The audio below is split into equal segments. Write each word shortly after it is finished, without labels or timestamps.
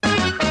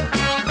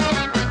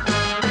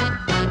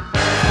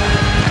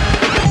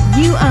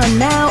You are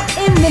now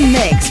in the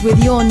mix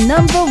with your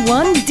number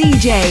one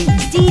DJ,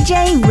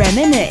 DJ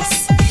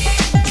Reminisce.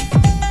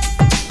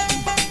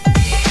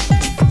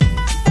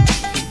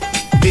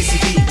 Busy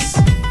beats.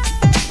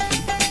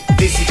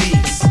 Busy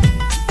beats.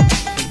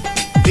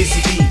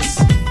 Busy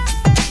beats.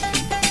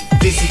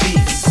 Busy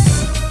beats.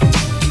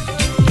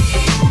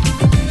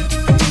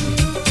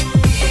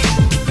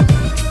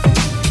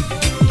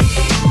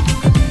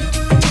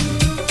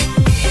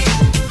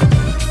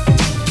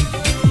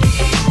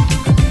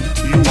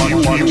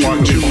 You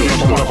want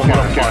to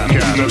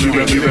podcast.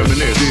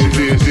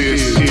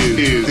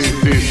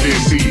 This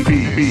is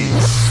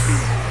Beats.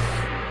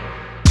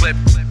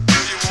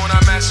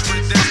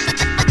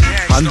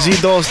 हाँ जी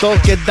दोस्तों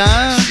कितना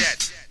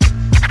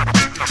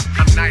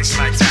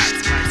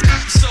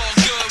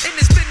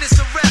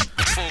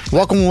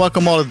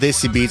Welcome all to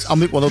Desi Beats. I'm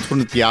Nick Wadot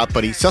Pyat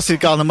Pari. Sat Sri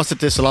Akal,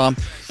 Namaste Salam,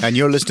 and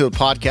you're listening to a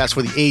podcast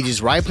for the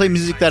ages where I play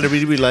music that I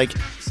really like,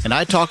 and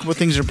I talk about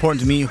things that are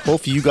important to me.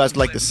 Hopefully you guys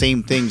like the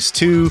same things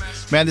too.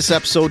 Man, this is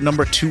episode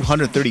number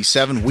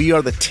 237. We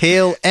are the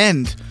tail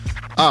end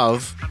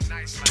of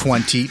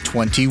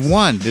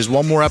 2021. There's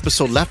one more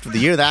episode left of the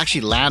year that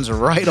actually lands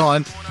right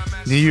on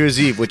New Year's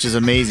Eve, which is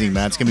amazing,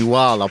 man. It's gonna be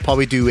wild. I'll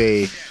probably do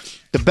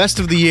the best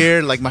of the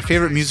year, like my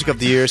favorite music of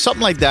the year,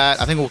 something like that.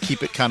 I think we'll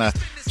keep it kind of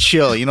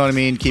chill, you know what I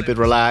mean? Keep it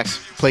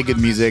relaxed, play good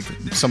music,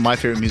 some of my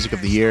favorite music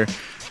of the year.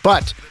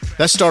 But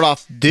let's start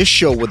off this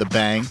show with a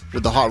bang,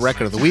 with the hot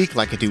record of the week,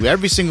 like I do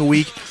every single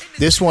week.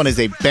 This one is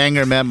a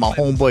banger, man. My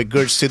homeboy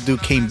Gurj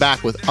Sidhu came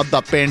back with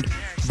Adda Pind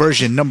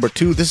version number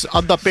 2. This is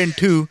Adda Pind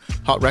 2,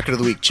 hot record of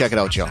the week. Check it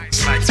out, y'all.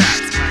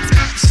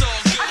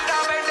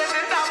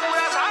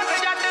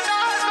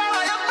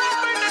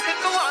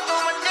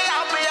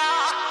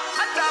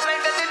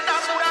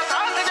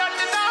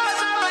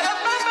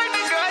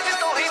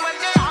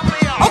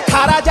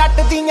 ਖਾਰਾ ਜੱਟ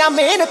ਦੀਆਂ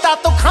ਮਿਹਨਤਾਂ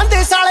ਤੋਂ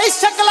ਖਾਂਦੇ ਸਾਲੇ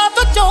ਸ਼ਕਲਾਂ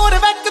ਤੋਂ ਚੋਰ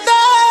ਵਕਦੇ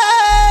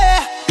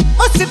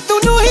ਉਹ ਸਿੱਧੂ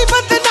ਨੂੰ ਹੀ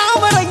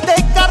ਬਦਨਾਮ ਰਹਿੰਦੇ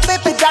ਕਰਦੇ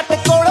ਤੇ ਜੱਟ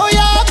ਕੋਲੋਂ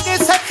ਆ ਕੇ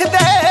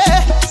ਸਖਦੇ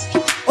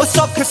ਉਹ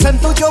ਸੁੱਖ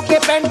ਸੰਤੂ ਜੋਗੇ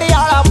ਪਿੰਡ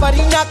ਵਾਲਾ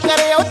ਬਰੀ ਨਾ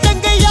ਕਰੇ ਉਹ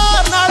ਚੰਗੇ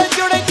ਯਾਰ ਨਾਲ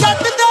ਜੁੜੇ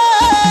ਜੱਟ ਦੇ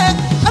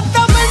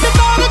ਅੱਧਾ ਪਿੰਡ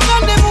ਤੋੜ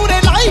ਕੰਨੇ ਮੂਰੇ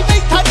ਲਾਈ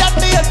ਬੈਠਾ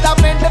ਜੱਟ ਅੱਧਾ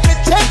ਪਿੰਡ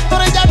ਪਿੱਛੇ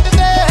ਤੁਰ ਜੱਟ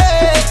ਦੇ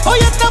ਉਹ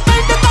ਅੱਧਾ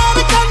ਪਿੰਡ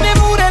ਤੋੜ ਕੰਨੇ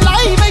ਮੂਰੇ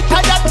ਲਾਈ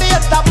ਬੈਠਾ ਜੱਟ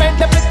ਅੱਧਾ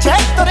ਪਿੰਡ ਪਿੱਛੇ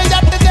ਤੁਰ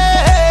ਜੱਟ ਦੇ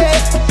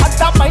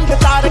ਅੱਧਾ ਪਿੰਡ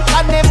ਤਾਰ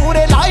ਖਾਨੇ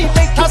ਮੂਰੇ ਲਾਈ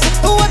ਬੈਠਾ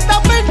ਸਿੱਧੂ ਅੱਧਾ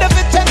ਪਿੰਡ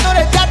ਪਿੱਛੇ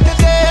ਤੁਰੇ ਜੱਟ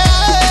ਦੇ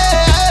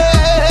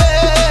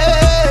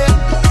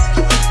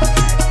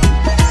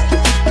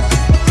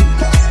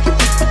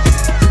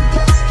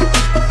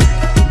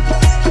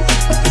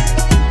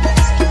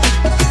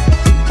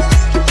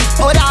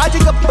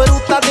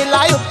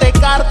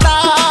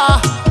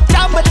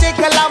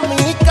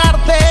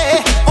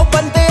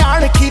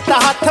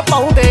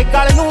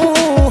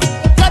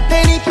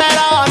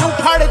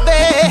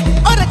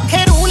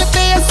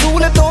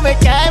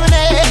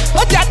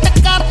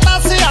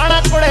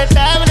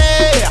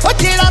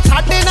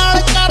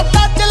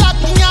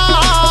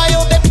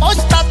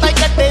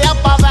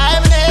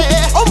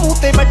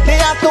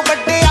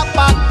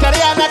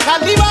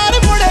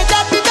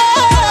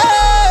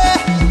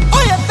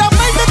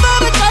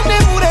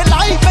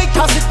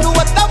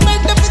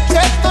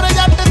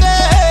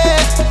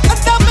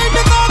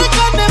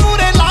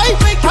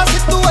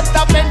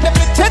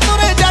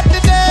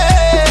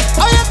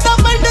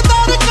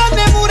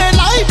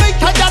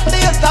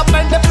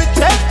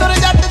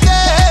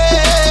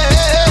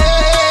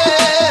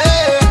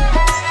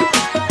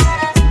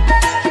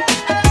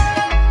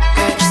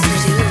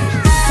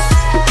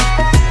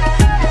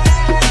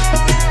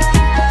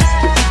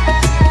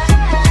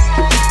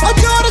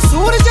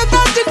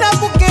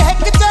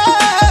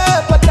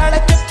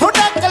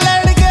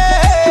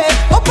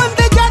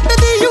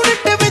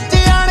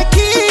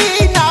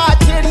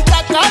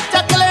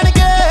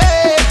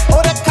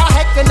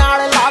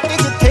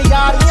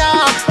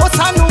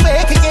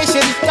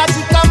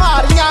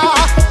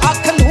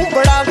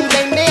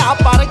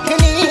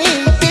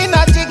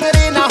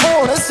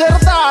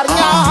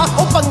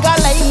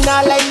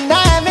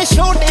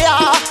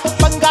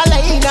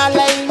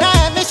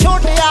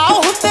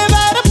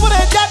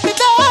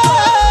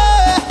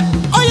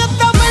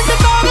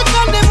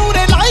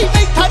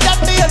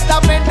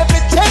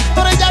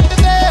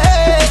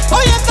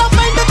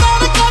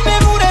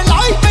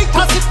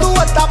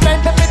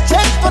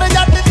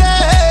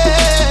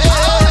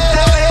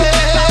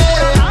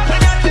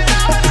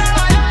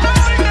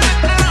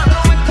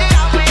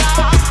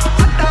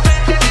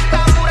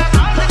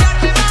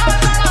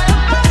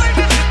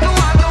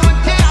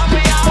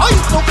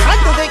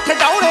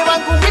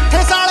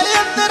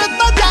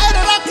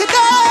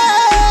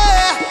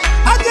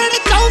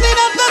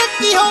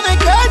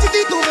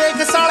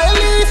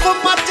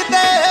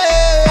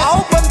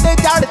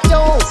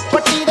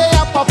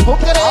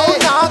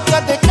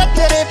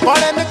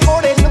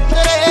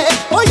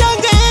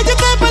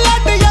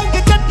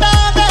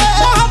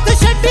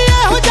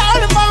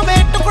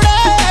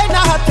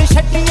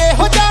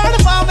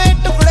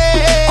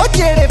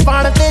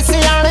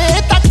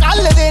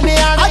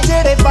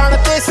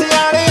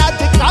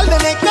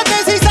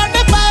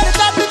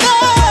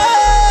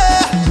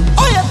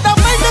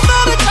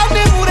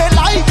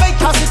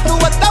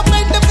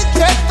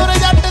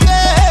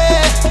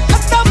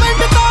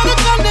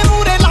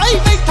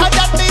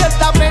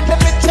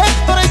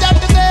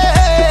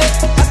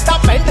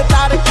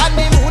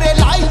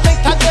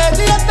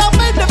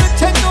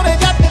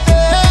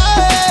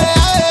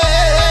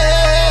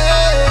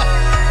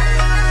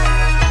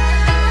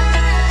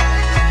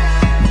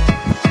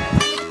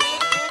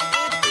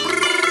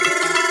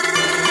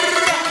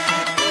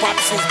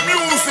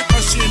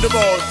mind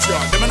about you.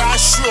 Them and I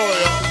show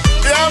you.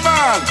 Yeah,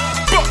 man.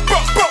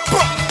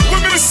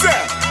 What me say?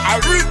 I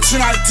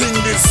original thing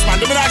this, man.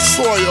 Them and I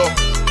show you.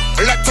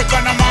 Let's take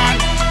on a man.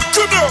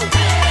 Come on.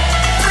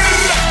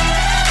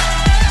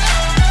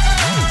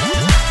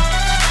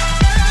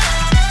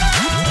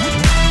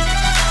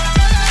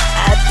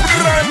 A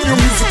brand new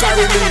musical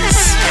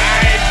release.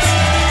 Right?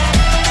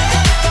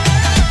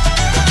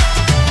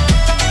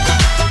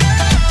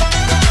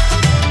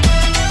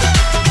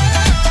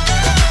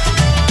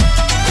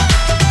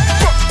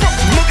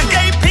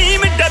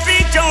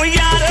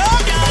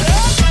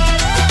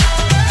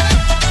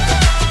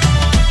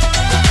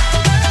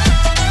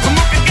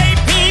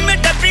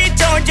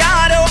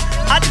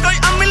 ਅੱਜ ਕੋਈ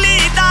ਅਮਲੀ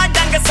ਦਾ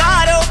ਡੰਗ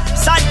ਸਾਰੋ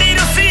ਸਾਡੀ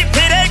ਰੁੱਸੀ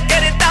ਫਿਰੇ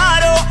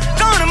ਕਰਤਾਰੋ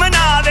ਕੌਣ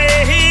ਮਨਾਵੇ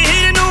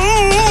ਹੀਰ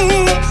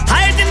ਨੂੰ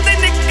ਹਾਏ ਜਿੰਦ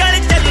ਨਿਕਲ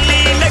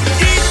ਚੱਲੀ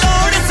ਲੱਗੀ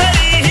ਤੋੜ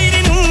ਸਰੀ ਹੀਰ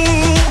ਨੂੰ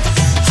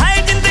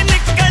ਹਾਏ ਜਿੰਦ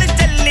ਨਿਕਲ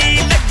ਚੱਲੀ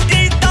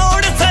ਲੱਗੀ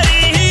ਤੋੜ ਸਰੀ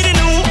ਹੀਰ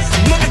ਨੂੰ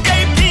ਮੁੱਕ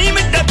ਗਈ ਭੀਮ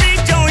ਡੱਬੀ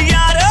ਚੋਂ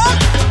ਯਾਰੋ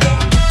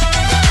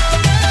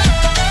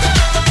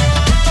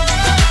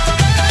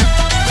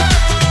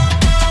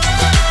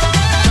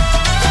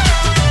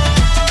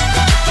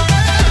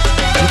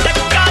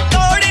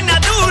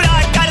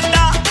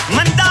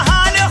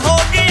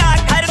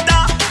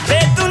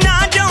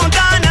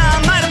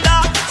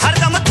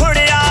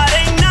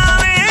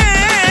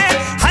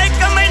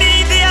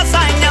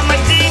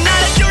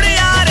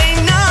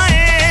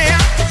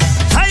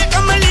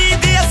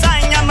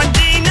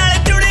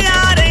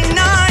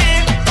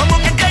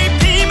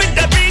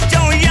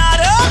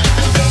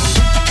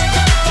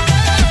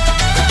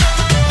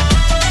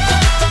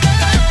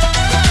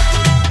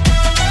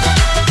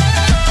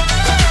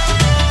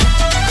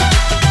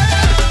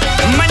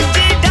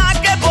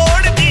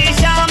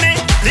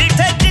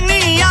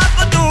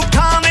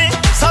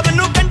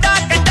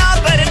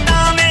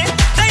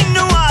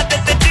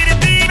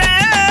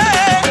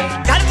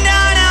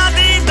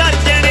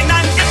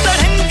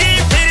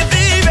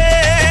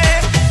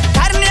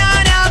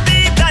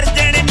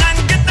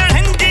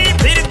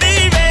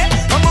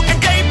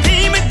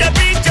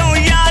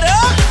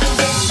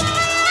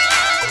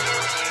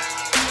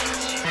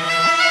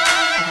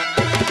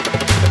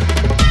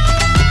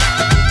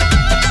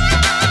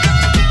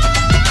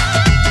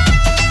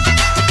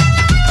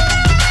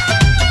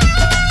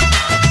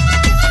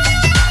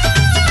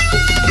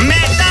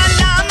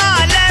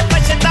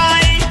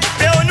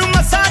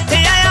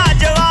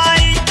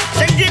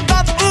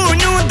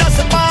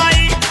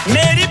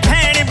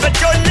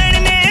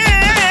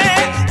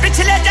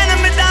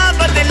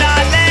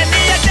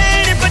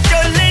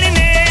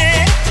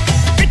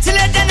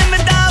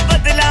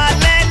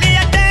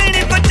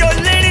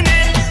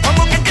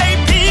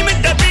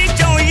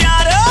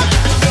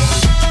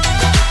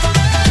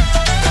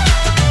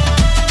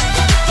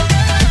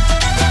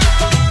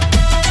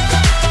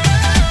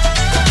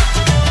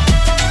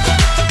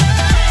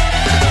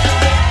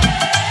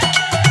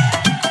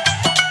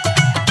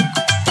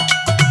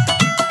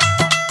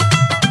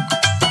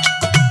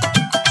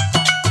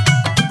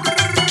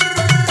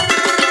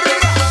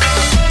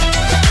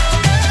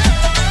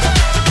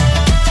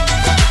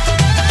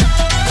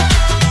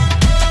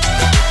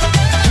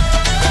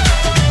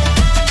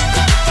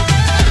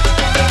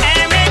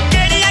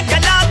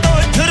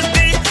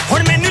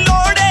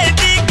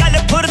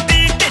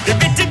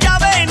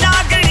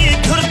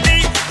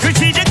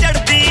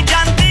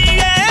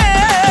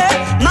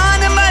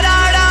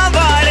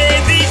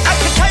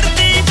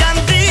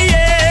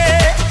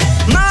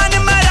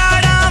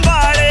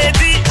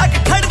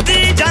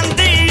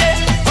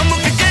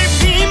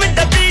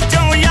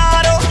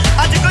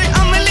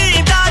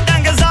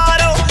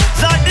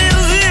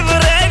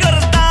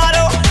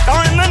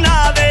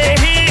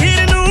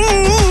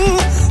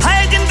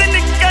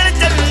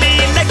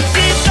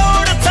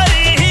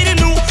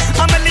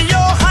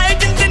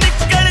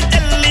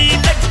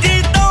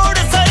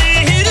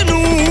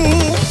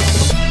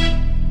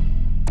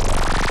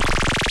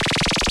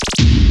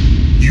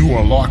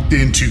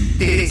Into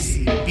This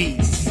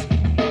Beats.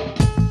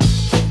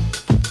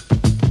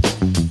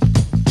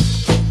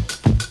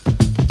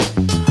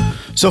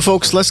 So,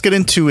 folks, let's get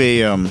into a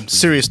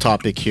serious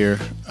topic here.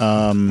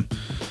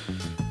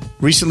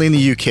 Recently in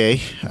the UK,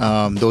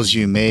 those of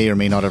you may or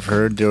may not have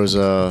heard, there was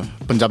a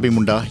Punjabi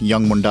Munda,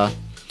 young Munda,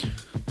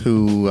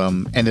 who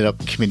ended up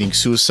committing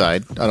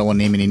suicide. I don't want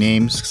to name any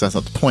names because that's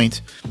not the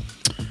point.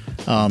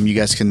 You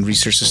guys can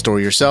research the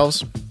story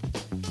yourselves.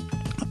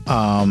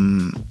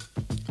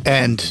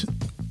 And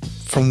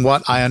from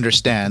what I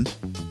understand,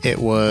 it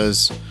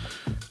was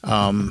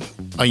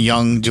a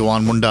young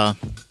Jawan Munda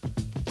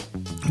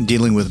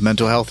dealing with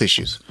mental health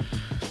issues.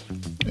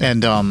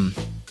 And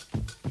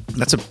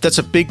that's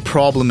a big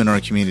problem in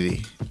our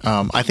community.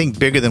 I think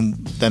bigger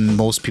than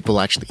most people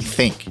actually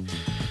think.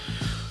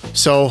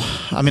 So,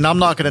 I mean, I'm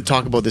not going to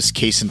talk about this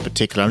case in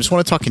particular. I just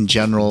want to talk in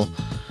general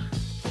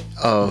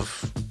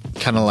of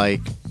kind of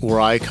like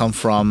where I come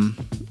from,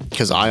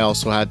 because I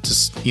also had to,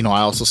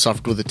 I also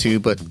suffered with it too,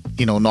 but,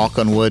 knock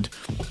on wood,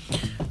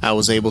 I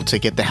was able to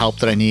get the help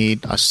that I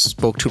need. I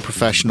spoke to a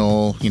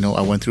professional,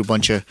 I went through a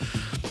bunch of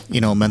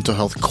mental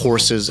health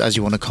courses, as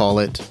you want to call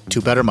it, to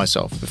better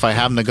myself. If I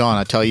hadn't have gone,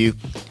 I tell you,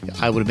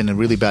 I would have been in a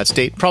really bad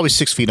state, probably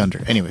 6 feet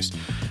under. Anyways,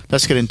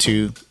 let's get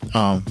into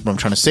what I'm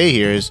trying to say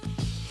here is,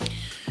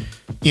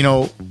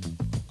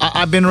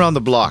 I've been around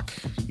the block.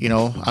 I'm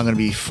going to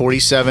be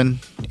 47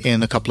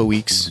 in a couple of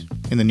weeks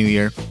in the new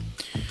year.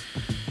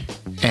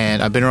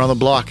 And I've been around the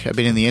block. I've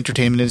been in the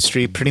entertainment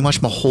industry pretty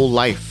much my whole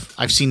life.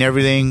 I've seen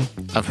everything.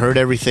 I've heard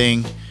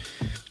everything.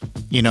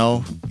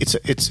 It's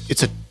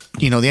a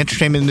the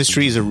entertainment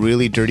industry is a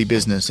really dirty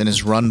business and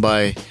is run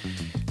by,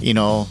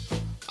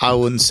 I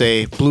wouldn't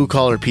say blue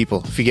collar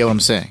people, if you get what I'm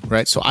saying,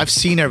 right? So I've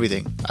seen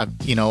everything.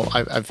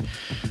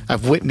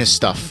 I've witnessed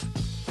stuff,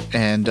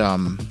 and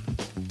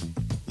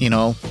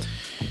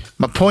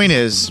my point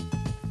is,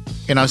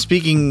 and I'm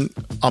speaking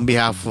on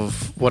behalf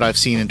of what I've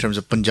seen in terms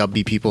of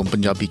Punjabi people and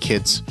Punjabi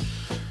kids.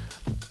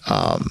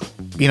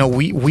 We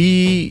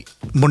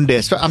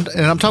munde,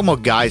 and I'm talking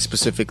about guys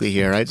specifically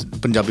here, right?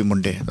 Punjabi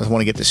munde. I want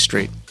to get this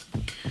straight.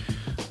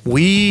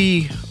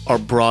 We are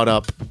brought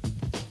up,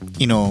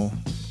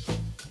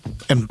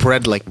 and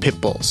bred like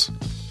pit bulls,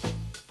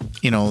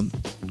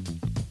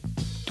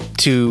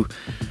 to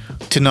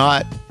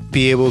not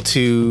be able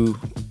to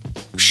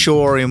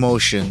show our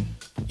emotion,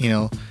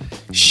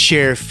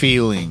 share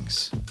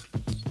feelings,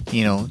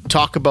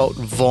 talk about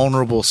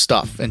vulnerable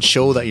stuff and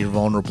show that you're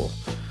vulnerable.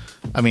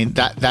 I mean,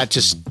 that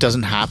just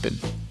doesn't happen.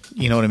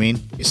 You know what I mean?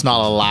 It's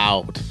not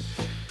allowed.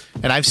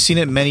 And I've seen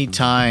it many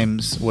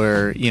times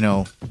where,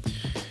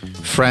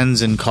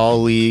 friends and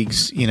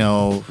colleagues,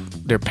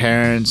 their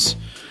parents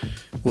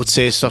would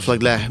say stuff like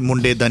that,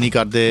 munde dani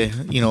karde,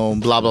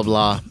 blah, blah,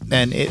 blah.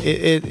 And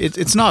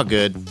it's not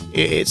good.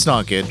 It's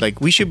not good. Like,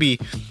 we should be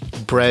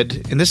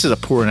bred, and this is a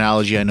poor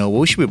analogy, I know, but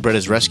we should be bred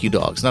as rescue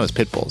dogs, not as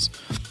pit bulls.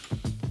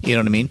 You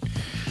know what I mean?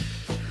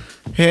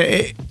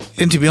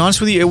 And to be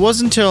honest with you, it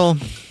wasn't until,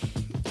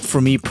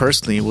 for me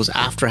personally, it was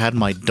after I had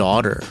my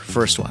daughter,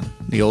 first one,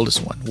 the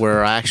oldest one,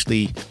 where I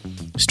actually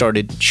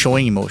started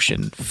showing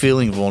emotion,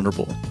 feeling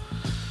vulnerable.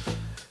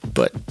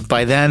 But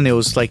by then, it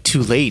was like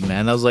too late,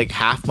 man. That was like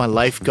half my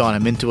life gone.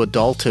 I'm into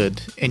adulthood,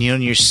 and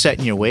you're set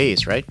in your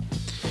ways, right?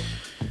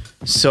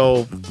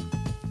 So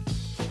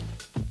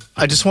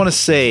I just want to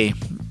say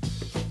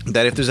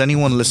that if there's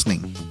anyone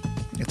listening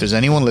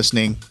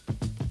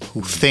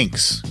who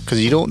thinks,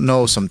 because you don't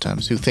know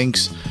sometimes, who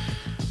thinks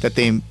that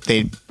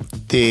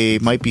they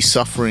might be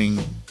suffering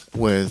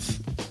with,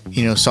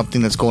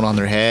 something that's going on in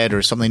their head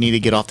or something they need to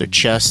get off their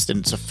chest and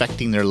it's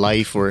affecting their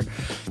life or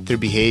their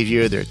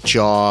behavior, their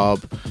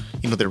job,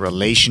 their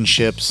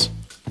relationships,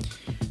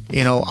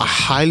 I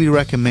highly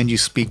recommend you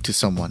speak to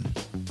someone.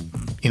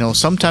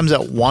 Sometimes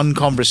that one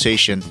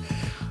conversation,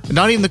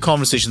 not even the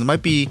conversation, there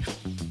might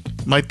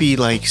be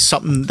like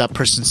something that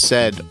person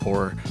said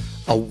or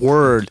a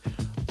word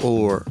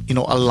or,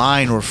 a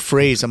line or a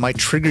phrase that might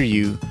trigger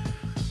you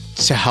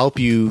to help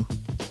you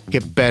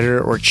get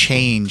better or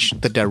change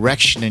the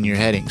direction in your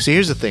heading. So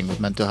here's the thing with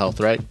mental health,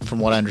 right? From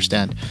what I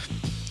understand,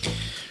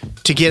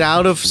 to get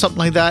out of something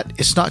like that,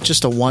 it's not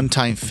just a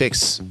one-time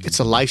fix. It's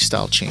a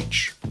lifestyle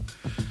change.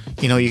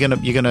 You're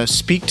gonna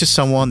speak to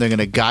someone. They're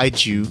gonna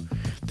guide you.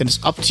 Then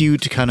it's up to you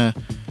to kind of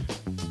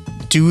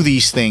do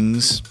these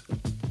things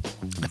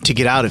to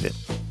get out of it,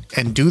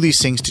 and do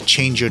these things to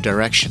change your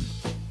direction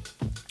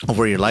of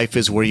where your life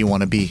is, where you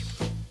want to be.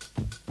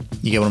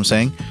 You get what I'm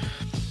saying?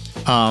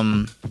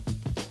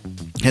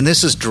 And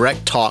this is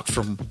direct talk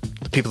from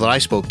the people that I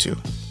spoke to.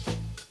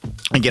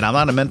 Again, I'm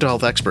not a mental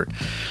health expert.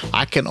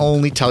 I can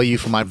only tell you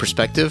from my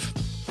perspective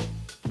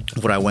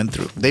what I went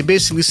through. They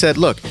basically said,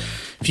 look,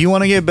 if you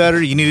want to get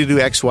better, you need to do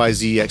X, Y,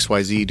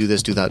 Z, do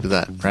this, do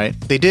that, right?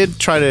 They did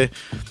try to,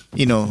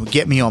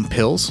 get me on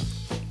pills,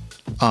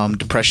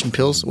 depression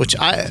pills, which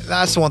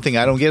that's the one thing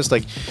I don't get. It's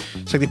like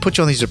they put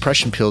you on these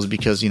depression pills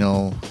because,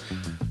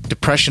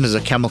 depression is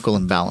a chemical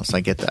imbalance.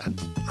 I get that,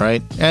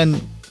 right? And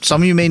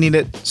some of you may need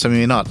it, some of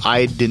you may not.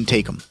 I didn't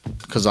take them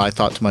because I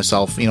thought to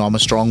myself, I'm a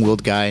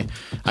strong-willed guy.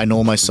 I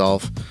know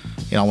myself.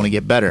 I want to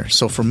get better.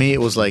 So for me, it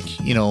was like,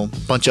 a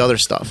bunch of other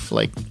stuff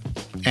like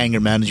anger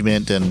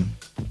management and,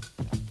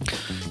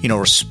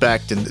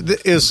 respect. And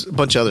it was a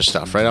bunch of other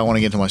stuff, right? I don't want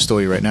to get into my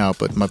story right now,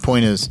 but my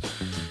point is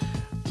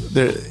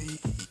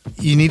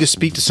you need to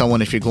speak to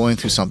someone if you're going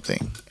through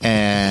something.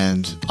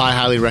 And I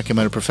highly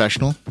recommend a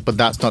professional, but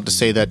that's not to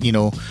say that,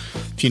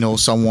 if you know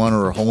someone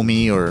or a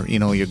homie or,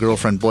 your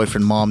girlfriend,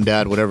 boyfriend, mom,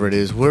 dad, whatever it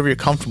is, whoever you're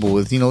comfortable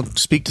with,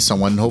 speak to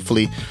someone and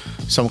hopefully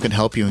someone can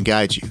help you and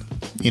guide you.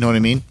 You know what I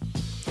mean?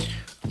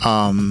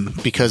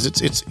 Because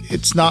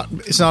it's not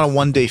a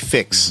one-day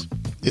fix.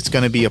 It's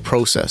going to be a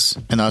process.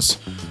 And that's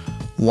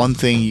one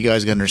thing you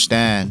guys gotta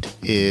understand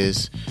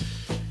is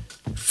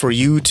for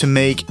you to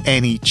make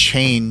any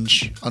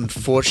change,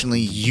 unfortunately,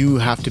 you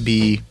have to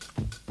be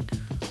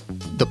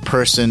the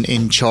person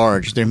in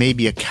charge. There may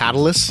be a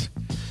catalyst,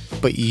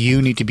 but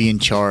you need to be in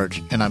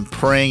charge. And I'm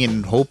praying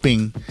and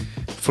hoping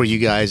for you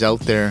guys out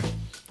there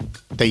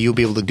that you'll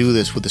be able to do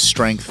this with the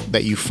strength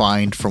that you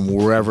find from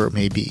wherever it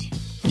may be.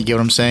 You get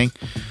what I'm saying?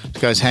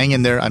 So guys, hang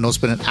in there. I know it's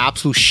been an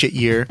absolute shit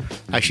year.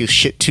 Actually,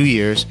 shit 2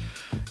 years.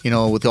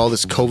 with all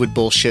this COVID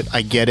bullshit.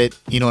 I get it.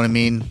 You know what I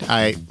mean?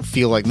 I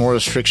feel like more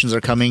restrictions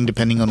are coming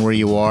depending on where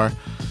you are.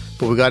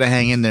 But we got to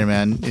hang in there,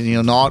 man.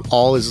 And, not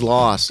all is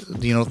lost.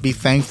 Be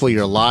thankful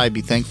you're alive.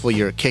 Be thankful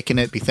you're kicking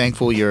it. Be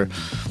thankful you're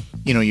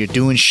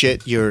doing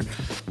shit. You're,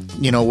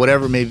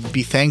 whatever. Maybe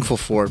be thankful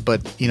for it.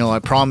 But, I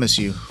promise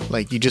you,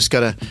 like, you just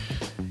gotta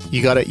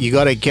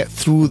get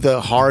through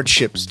the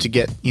hardships to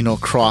get,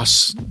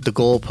 across the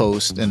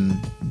goalpost and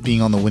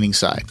being on the winning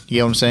side. You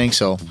know what I'm saying?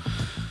 So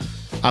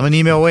I'm an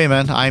email away,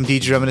 man. I'm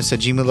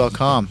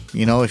djreminisce@gmail.com.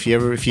 If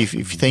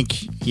you think,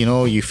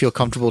 you feel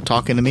comfortable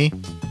talking to me,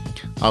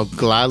 I'll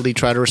gladly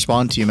try to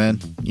respond to you, man.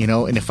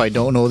 And if I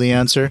don't know the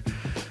answer,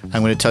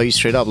 I'm going to tell you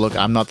straight up, look,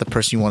 I'm not the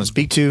person you want to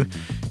speak to.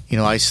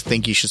 I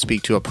think you should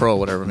speak to a pro,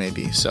 whatever it may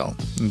be. So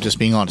I'm just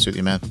being honest with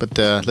you, man. But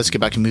let's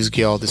get back to music,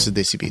 y'all. This is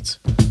Desi Beats.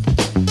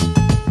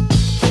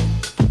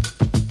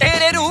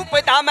 ਤੇਰੇ ਰੂਪ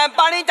ਦਾ ਮੈਂ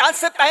ਬਣ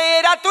ਜਸ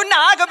ਪੈਰਾ ਤੂੰ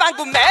ਨਾਗ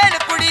ਵਾਂਗੂ ਮੈਲ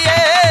ਕੁੜੀਏ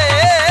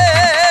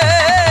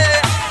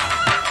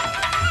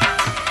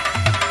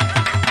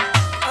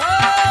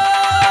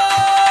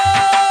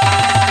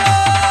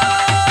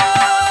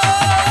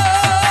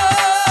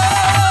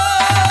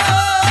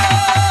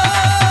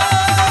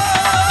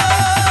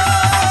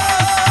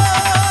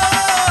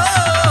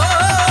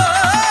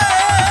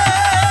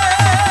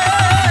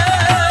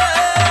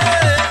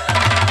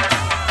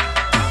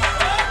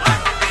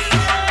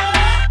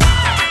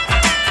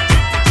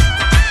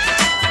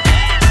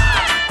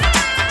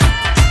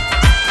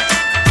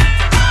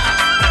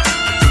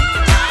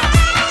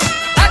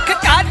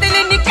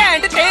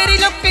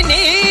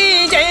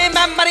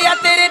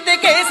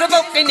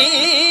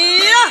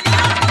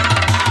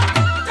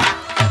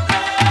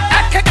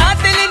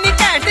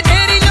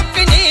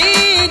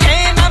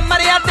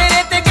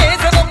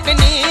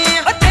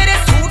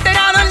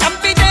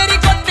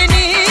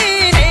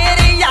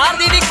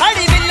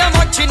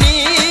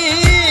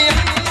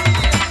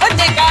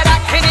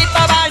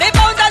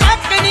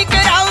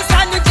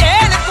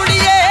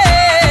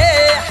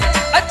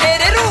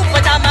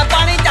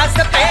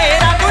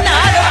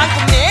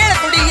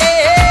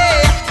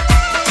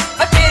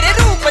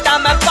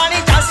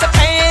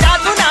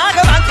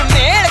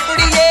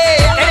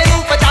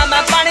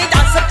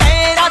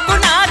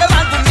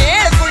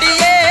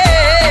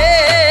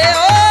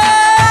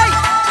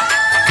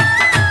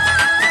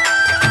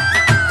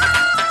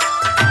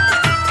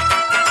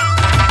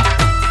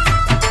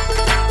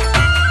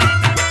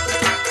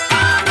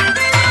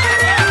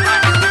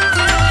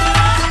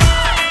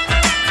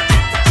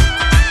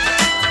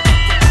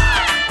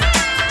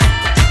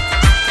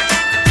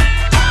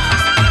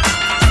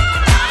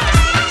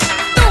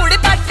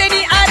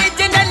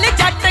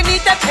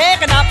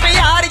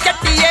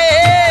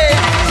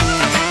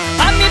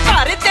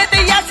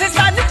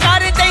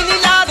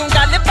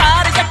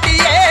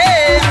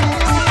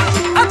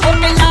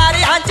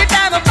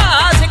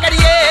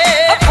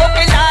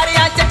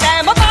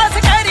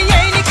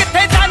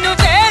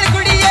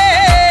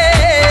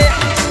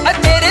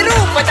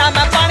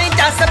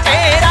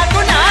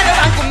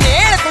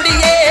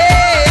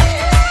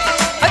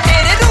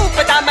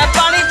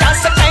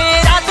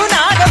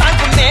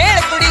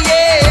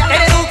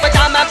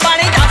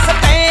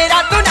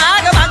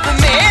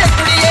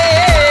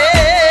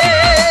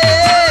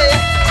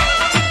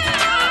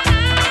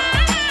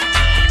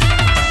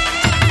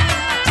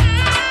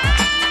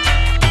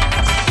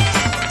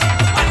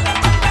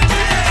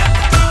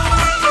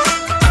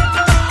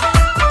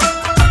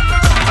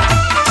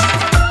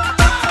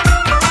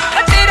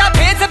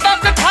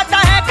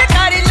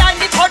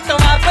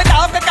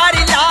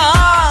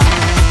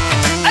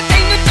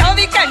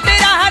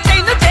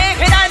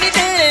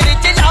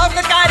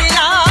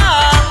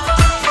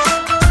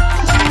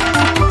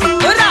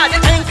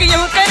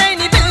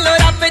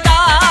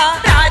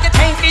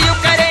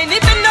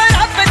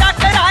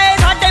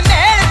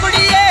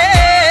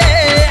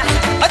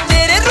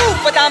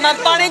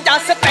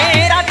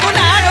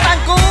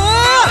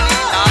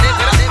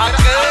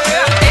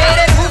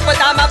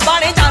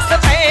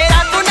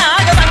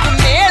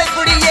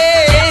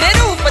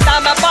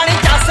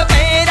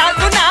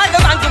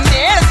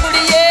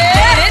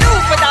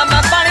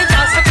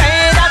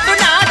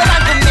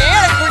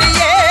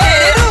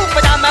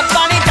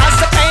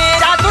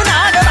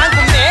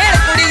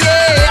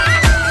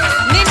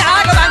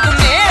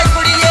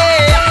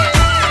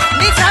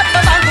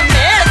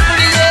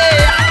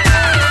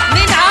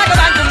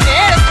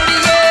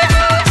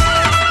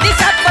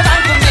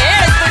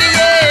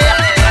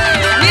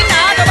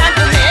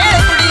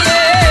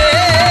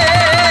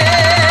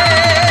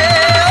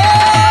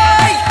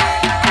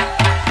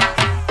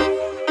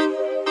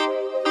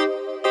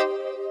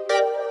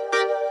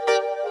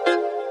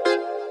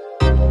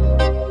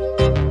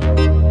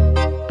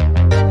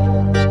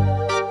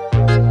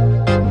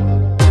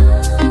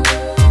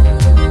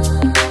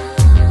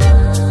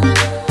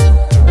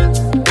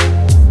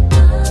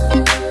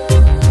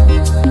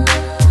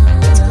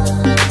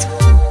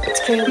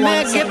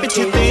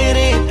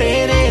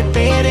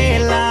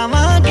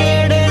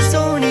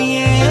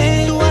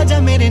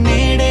ਮੇਰੇ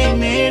ਨੇੜੇ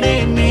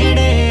ਨੇੜੇ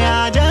ਨੇੜੇ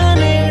ਆ ਜਾ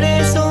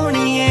ਨੇੜੇ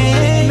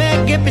ਸੋਹਣੀਏ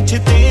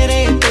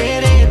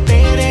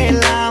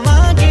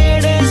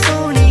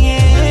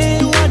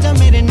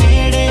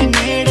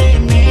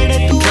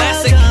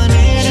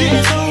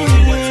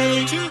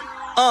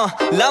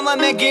ਲਾਵਾਂ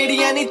ਮੈਂ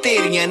ਗੇੜੀਆਂ ਨਹੀਂ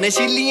ਤੇਰੀਆਂ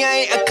ਨਸ਼ੀਲੀਆਂ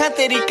ਏ ਅੱਖਾਂ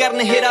ਤੇਰੀ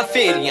ਕਰਨ ਹੇਰਾ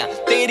ਫੇਰੀਆਂ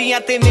ਤੇਰੀਆਂ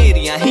ਤੇ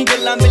ਮੇਰੀਆਂ ਹੀ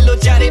ਗੱਲਾਂ ਮਿਲੋ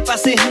ਚਾਰੇ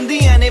ਪਾਸੇ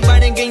ਹੁੰਦੀਆਂ ਨੇ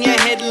ਬਣ ਗਈਆਂ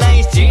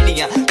ਹੈਡਲਾਈਨਸ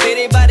ਜਿਹੜੀਆਂ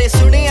ਤੇਰੇ ਬਾਰੇ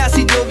ਸੁਣਿਆ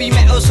ਸੀ ਜੋ ਵੀ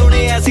ਮੈਂ ਉਹ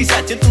ਸੁਣਿਆ ਸੀ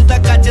ਸੱਚ ਤੂੰ ਤਾਂ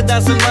ਕੱਚ ਦਾ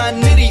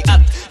ਸਮਾਨ ਮੇਰੀ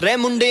ਅੱਤ ਰਹਿ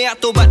ਮੁੰਡਿਆਂ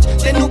ਤੋਂ ਬਚ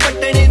ਤੈਨੂੰ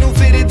ਪੱਟਣੇ ਨੂੰ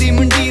ਫਿਰਦੀ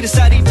ਮੁੰਡੀਰ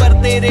ਸਾਰੀ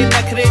ਪਰ ਤੇਰੇ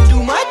ਨਖਰੇ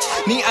ਟੂ ਮੱਚ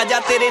ਨੀ ਆਜਾ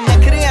ਤੇਰੇ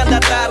ਨਖਰਿਆਂ ਦਾ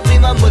ਤਾਰ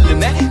ਦੇਵਾਂ ਮੁੱਲ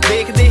ਮੈਂ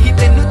ਦੇਖਦੇ ਹੀ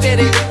ਤੈਨੂੰ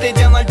ਤੇਰੇ ਉੱਤੇ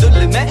ਜਾਵਾਂ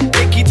ਡੁੱਲ ਮੈਂ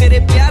ਦੇਖੀ ਤੇਰੇ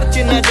ਪਿਆਰ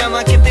ਚ ਨਾ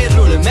ਜਾਵਾਂ ਕਿਤੇ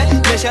ਰੁਲ ਮੈਂ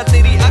ਨਸ਼ਾ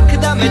ਤੇਰੀ ਅੱਖ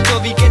ਦਾ ਮੈਂ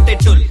 24 ਘੰਟੇ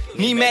ਟੁੱਲ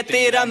ਨੀ ਮੈਂ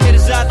ਤੇਰਾ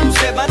ਮਿਰਜ਼ਾ ਤੂੰ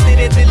ਸਹਿਬਾ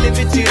ਤੇਰੇ ਦਿਲ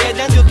ਵਿੱਚ ਰਹਿ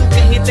ਜਾ ਜੋ ਤੂੰ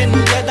ਕਹੀਂ ਤੈਨੂੰ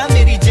ਲੈਦਾ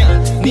ਮੇਰੀ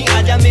ਜਾਨ ਨੀ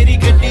ਆਜਾ ਮੇਰੀ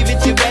ਗੱਡੀ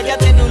ਵਿੱਚ ਬਹਿ ਜਾ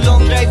ਤੈਨੂੰ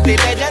ਲੌਂਗ ਡਰਾਈਵ ਤੇ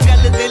ਲੈ ਜਾ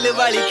ਗੱਲ ਦਿਲ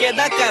ਵਾਲੀ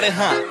ਕਹਿਦਾ ਕਰ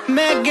ਹਾਂ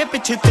ਮੈਂ ਅੱਗੇ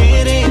ਪਿੱਛੇ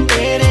ਤੇਰੇ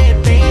ਤੇਰੇ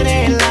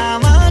ਤੇਰੇ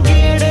ਲਾਵਾਂ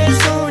ਗੇੜੇ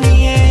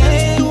ਸੋਹਣੀਏ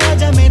ਤੂੰ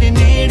ਆਜਾ ਮੇਰੇ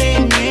ਨੇੜੇ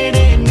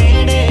ਨੇੜੇ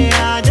ਨੇੜੇ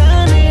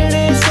ਆਜਾ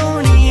ਨੇੜੇ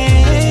ਸੋਹਣੀਏ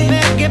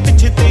ਮੈਂ ਅੱਗੇ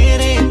ਪਿੱਛੇ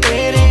ਤੇਰੇ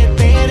ਤੇਰੇ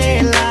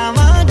ਤੇਰੇ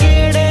ਲਾਵਾਂ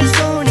ਗੇੜੇ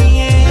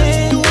ਸੋਹਣੀਏ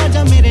ਤੂੰ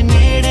ਆਜਾ ਮੇਰੇ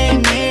ਨੇੜੇ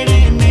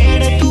ਨੇੜੇ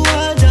ਨੇੜੇ ਤੂੰ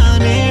ਆਜਾ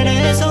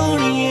ਨੇੜੇ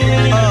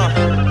ਸੋਹਣੀਏ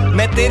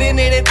ਮੈਂ ਤੇਰੇ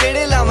ਨੇੜੇ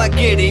ਤੇੜੇ ਲਾਵਾਂ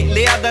ਗੇੜੇ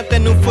ਲਿਆਦਾ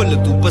ਤੈਨੂੰ ਫੁੱਲ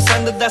ਤੂੰ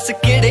ਪਸੰਦ ਦੱਸ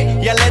ਕਿਹੜੇ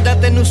ਜਾਂ ਲੈਦਾ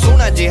ਤੈਨੂੰ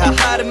ਸੋਹਣਾ ਜਿਹਾ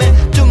ਹਾਰ ਮੈਂ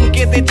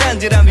ਝੁਮਕੇ ਤੇ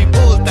ਝਾਂਜਰਾਂ ਵੀ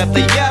ਬੋਲਦਾ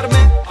ਤਿਆਰ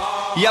ਮੈਂ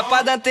ਜਾਂ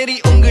ਪਾਦਾ ਤੇਰੀ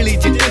ਉਂਗਲੀ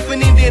ਚ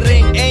ਟਿਫਨੀ ਦੇ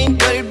ring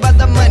ain't worried about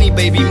the money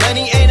baby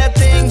money ain't a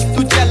thing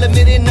ਤੂੰ ਚੱਲ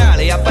ਮੇਰੇ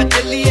ਨਾਲ ਆਪਾਂ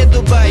ਚੱਲੀਏ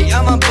Dubai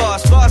I'm a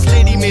boss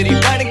lady ਮੇਰੀ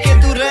ਬਣ ਕੇ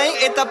ਤੂੰ ਰਹੀ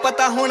ਇਹ ਤਾਂ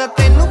ਪਤਾ ਹੋਣਾ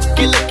ਤੈਨੂੰ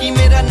ਕਿ ਲੱਕੀ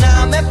ਮੇਰਾ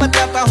ਨਾਮ ਹੈ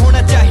ਪਤਾ ਤਾਂ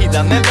ਹੋਣਾ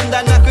ਚਾਹੀਦਾ ਮੈਂ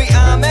ਬੰਦਾ ਨਾ ਕੋਈ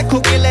ਆਮ ਹੈ ਖੋ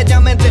ਕੇ ਲੈ ਜਾ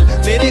ਮੈਂ ਦਿਲ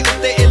ਮੇਰੇ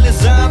ਉੱਤੇ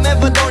ਇਲਜ਼ਾਮ ਹੈ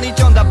ਵਧਾਉਣੀ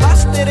ਚਾਹੁੰਦਾ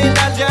ਬਸ ਤੇਰੇ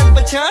ਨਾਲ ਜਾਣ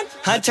ਪਛਾਣ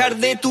ਹਾਂ ਛੱਡ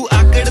ਦੇ ਤੂੰ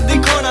ਆਕੜ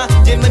ਦਿਖਾਉਣਾ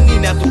ਜੇ ਮੰਨੀ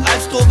ਨਾ ਤੂੰ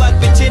ਅੱਜ ਤੋਂ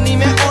ਬਾਅਦ ਪਿੱਛੇ ਨਹੀਂ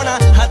ਮੈਂ ਆਉਣਾ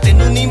ਹਾਂ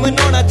ਤੈਨੂੰ ਨਹੀਂ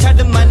ਮਨਾਉਣਾ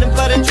ਛੱਡ ਮਨ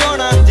ਪਰ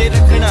ਚਾਉਣਾ ਜੇ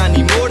ਰੱਖਣਾ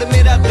ਨਹੀਂ ਮੋੜ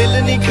ਮੇਰਾ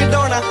ਦਿਲ ਨਹੀਂ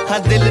ਖਿਡਾਉਣਾ ਹਾਂ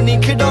ਦਿਲ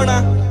ਨਹੀਂ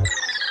ਖਿਡਾਉਣਾ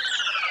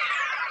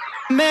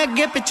ਮੈਂ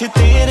ਅੱਗੇ ਪਿੱਛੇ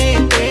ਤੇਰੇ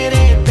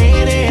ਤੇਰੇ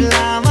ਤੇਰੇ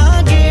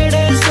ਲਾਵਾਂ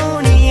ਗੇੜੇ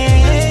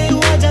ਸੋਹਣੀਏ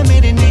ਤੂੰ ਆਜਾ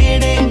ਮੇਰੇ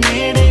ਨੇੜੇ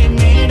ਨੇੜੇ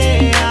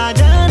ਨੇੜੇ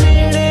ਆਜਾ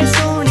ਨੇੜੇ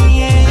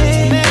ਸੋਹਣੀਏ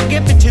ਮੈਂ ਅੱਗੇ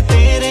ਪਿੱਛੇ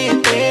ਤੇਰੇ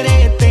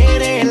ਤੇਰੇ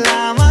ਤੇਰੇ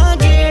ਲਾਵਾਂ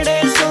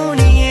ਗੇੜੇ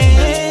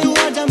ਸੋਹਣੀਏ ਤੂੰ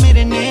ਆਜਾ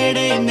ਮੇਰੇ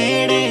ਨੇੜੇ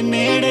ਨੇੜੇ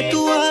ਨੇੜੇ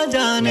ਤੂੰ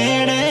ਆਜਾ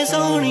ਨੇੜੇ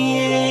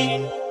ਸੋਹਣੀਏ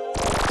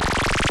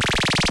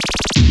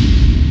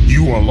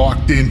You are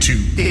locked into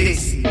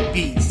This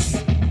Beats.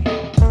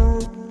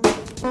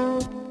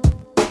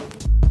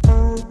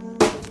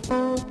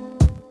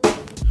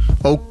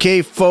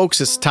 Okay,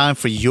 folks, it's time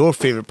for your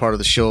favorite part of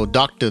the show.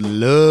 Dr.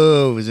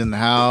 Love is in the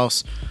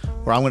house,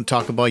 where I'm going to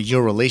talk about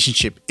your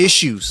relationship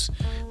issues,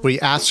 where you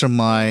ask for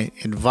my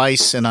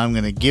advice, and I'm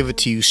going to give it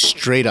to you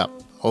straight up,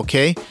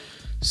 okay?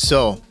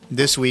 So,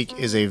 this week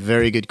is a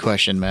very good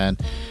question, man.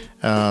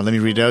 Let me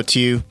read it out to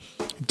you.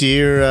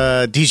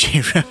 Dear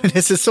DJ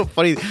Reminisce, it's so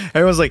funny.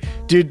 Everyone's like,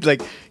 dude,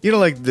 like, you know,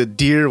 like the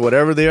dear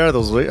whatever they are,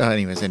 those,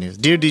 anyways.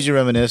 Dear DJ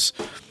Reminisce,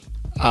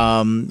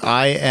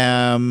 I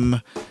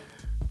am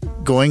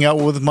going out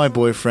with my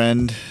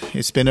boyfriend.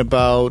 It's been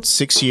about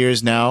 6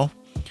 years now.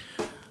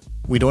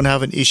 We don't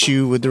have an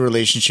issue with the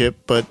relationship,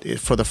 but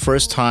for the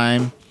first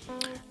time,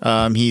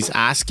 he's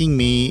asking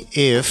me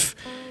if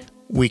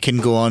we can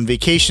go on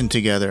vacation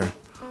together.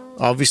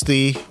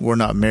 Obviously, we're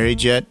not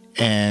married yet,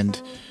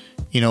 and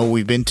you know,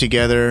 we've been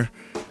together.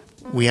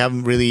 We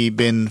haven't really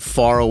been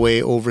far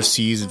away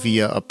overseas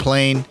via a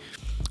plane.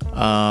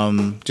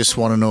 Just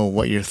want to know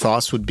what your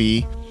thoughts would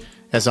be,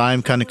 as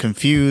I'm kind of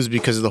confused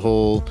because of the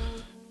whole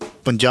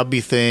Punjabi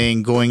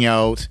thing, going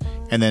out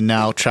and then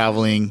now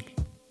traveling,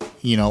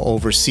 you know,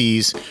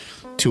 overseas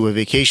to a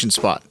vacation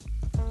spot.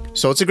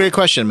 So it's a great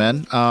question,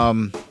 man. I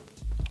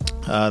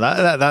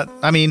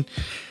mean,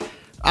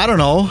 I don't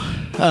know.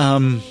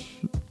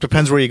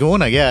 Depends where you're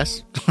going, I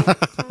guess.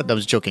 I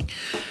was joking.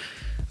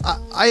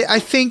 I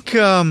think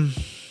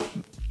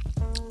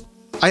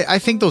I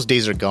think those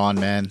days are gone,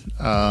 man.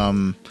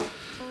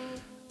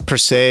 Per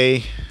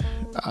se,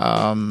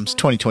 it's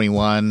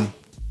 2021.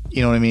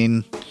 You know what I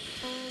mean?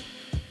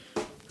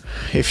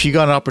 If you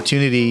got an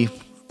opportunity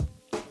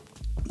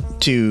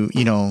to,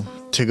 you know,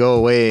 to go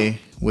away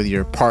with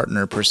your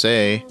partner per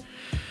se,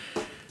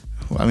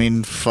 I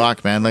mean,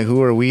 fuck, man. Like,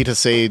 who are we to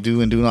say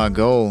do and do not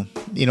go?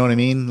 You know what I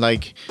mean?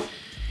 Like,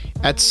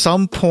 at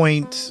some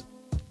point,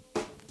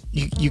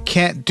 you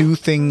can't do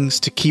things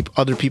to keep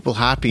other people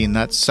happy, and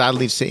that's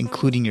sadly to say,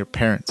 including your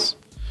parents.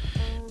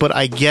 But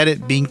I get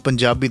it. Being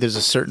Punjabi, there's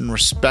a certain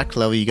respect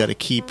level you got to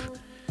keep,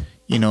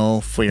 you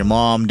know, for your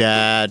mom,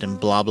 dad, and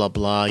blah, blah,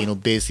 blah. You know,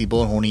 basically,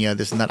 bohoniya,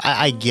 this and that.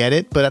 I get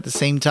it, but at the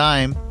same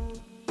time,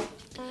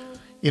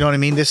 you know what I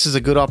mean? This is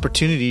a good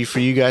opportunity for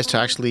you guys to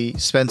actually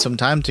spend some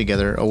time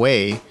together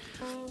away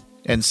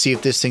and see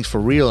if this thing's for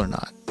real or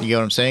not. You get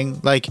what I'm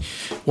saying? Like,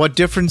 what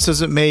difference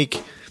does it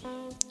make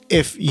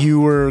if you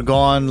were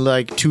gone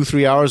like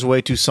 2-3 hours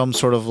away to some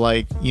sort of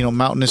like, you know,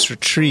 mountainous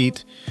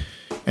retreat,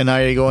 and now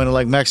you're going to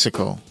like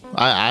Mexico?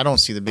 I don't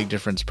see the big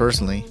difference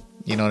personally.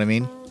 You know what I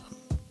mean?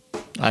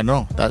 I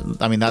know that.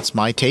 I mean, that's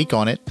my take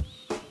on it.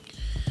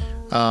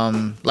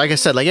 Like I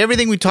said, like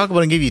everything we talk about,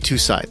 I'm going to give you two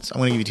sides. I'm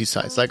going to give you two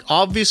sides. Like,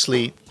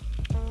 obviously,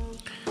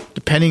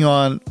 depending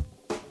on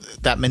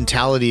that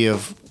mentality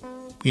of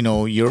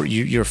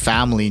your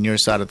family and your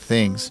side of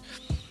things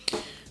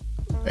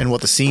and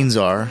what the scenes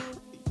are,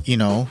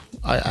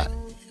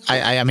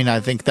 I mean, I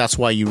think that's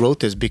why you wrote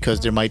this, because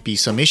there might be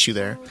some issue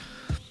there.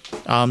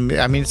 I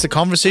mean, it's a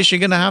conversation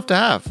you're gonna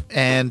have,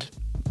 and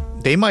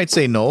they might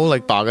say no,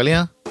 like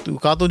pagal tu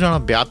ka to jana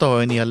bya to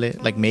hoye nahi hale,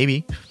 like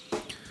maybe,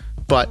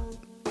 but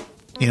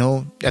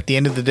at the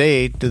end of the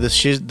day,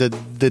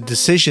 the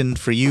decision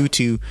for you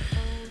to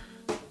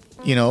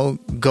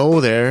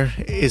go there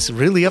is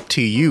really up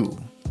to you,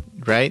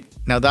 right?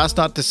 Now, that's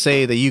not to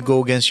say that you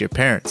go against your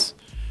parents.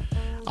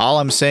 All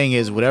I'm saying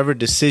is whatever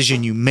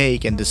decision you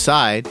make and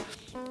decide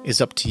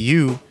is up to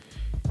you,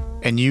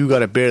 and you got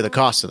to bear the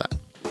cost of that.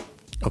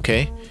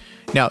 Okay?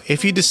 Now,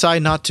 if you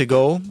decide not to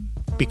go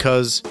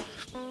because,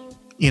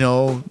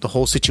 the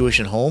whole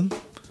situation at home,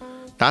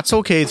 that's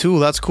okay too.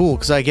 That's cool,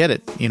 because I get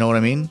it. You know what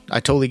I mean? I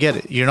totally get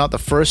it. You're not the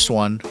first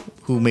one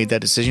who made that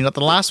decision. You're not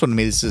the last one who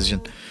made the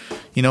decision.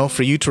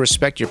 For you to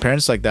respect your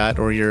parents like that,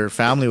 or your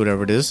family,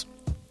 whatever it is,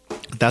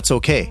 that's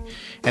okay.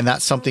 And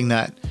that's something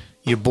that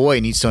your boy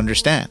needs to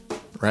understand,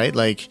 right?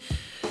 Like,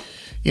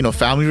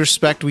 family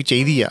respect which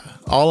idea.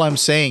 All I'm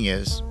saying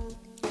is,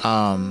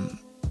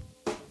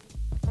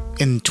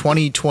 in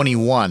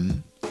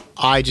 2021,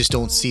 I just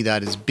don't see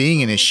that as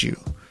being an issue.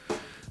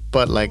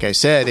 But like I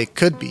said, it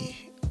could be.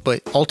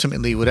 But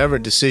ultimately, whatever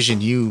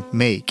decision you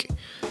make,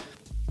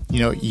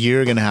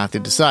 you're going to have to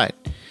decide.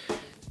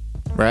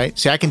 Right?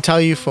 See, I can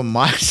tell you from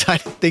my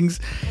side of things,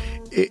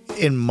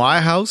 in my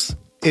house,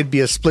 it'd be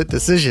a split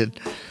decision.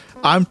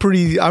 I'm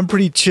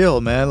pretty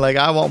chill, man. Like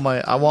I want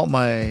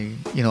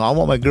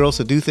my girls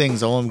to do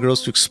things. I want my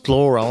girls to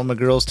explore. I want my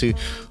girls to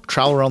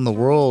travel around the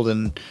world.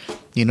 And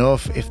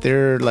if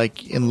they're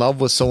like in love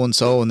with so and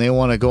so and they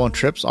want to go on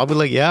trips, I'll be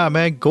like, yeah,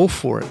 man, go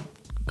for it.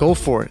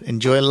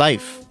 Enjoy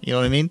life. You know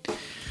what I mean?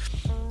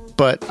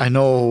 But I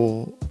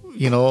know,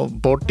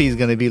 Borti's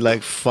gonna be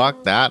like,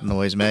 fuck that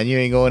noise, man. You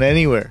ain't going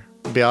anywhere.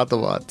 Be out the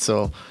what.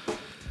 So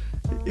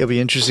it'll be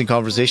an interesting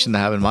conversation to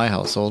have in my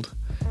household.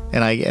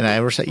 And I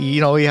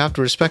you have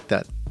to respect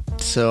that.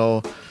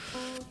 So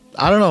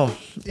I don't know.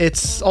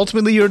 It's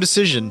ultimately your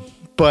decision,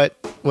 but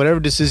whatever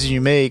decision you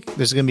make,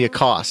 there's going to be a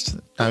cost.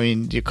 I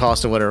mean, the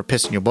cost of whatever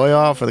pissing your boy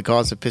off, or the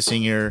cost of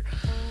pissing your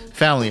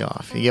family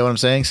off. You get what I'm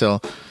saying?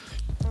 So,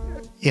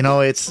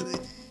 it's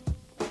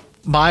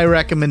my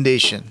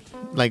recommendation.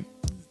 Like,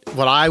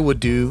 what I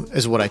would do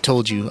is what I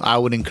told you. I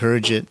would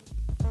encourage it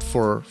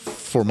for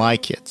my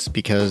kids,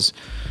 because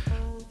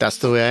that's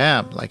the way I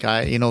am. Like,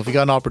 if you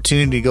got an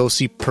opportunity to go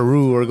see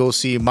Peru or go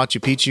see Machu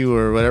Picchu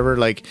or whatever,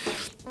 like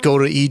go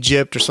to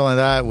Egypt or something like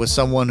that with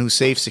someone who's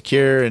safe,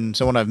 secure, and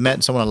someone I've met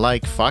and someone I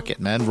like, fuck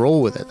it, man,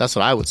 roll with it. That's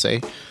what I would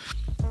say.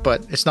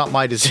 But it's not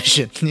my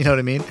decision. You know what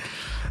I mean?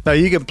 Now,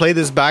 you can play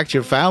this back to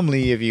your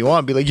family if you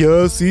want. Be like,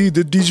 yeah, see,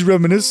 the DJ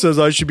Reminisce says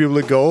I should be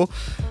able to go.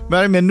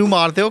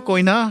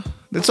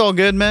 It's all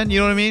good, man. You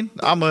know what I mean?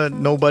 I'm a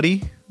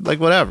nobody. Like,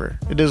 whatever.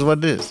 It is what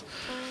it is.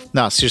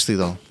 No, seriously,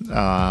 though.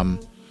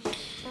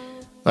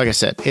 Like I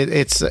said,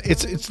 it's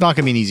not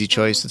going to be an easy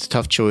choice. It's a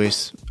tough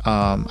choice.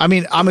 I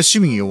mean, I'm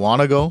assuming you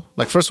want to go.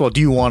 Like, first of all,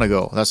 do you want to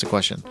go? That's the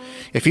question.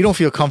 If you don't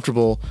feel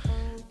comfortable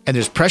and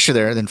there's pressure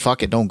there, then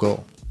fuck it, don't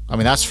go. I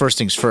mean, that's first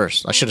things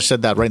first. I should have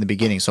said that right in the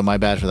beginning, so my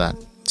bad for that.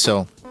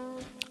 So,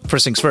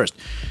 first things first.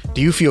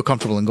 Do you feel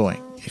comfortable in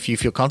going? If you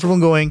feel comfortable in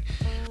going,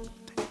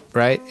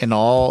 right, and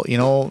all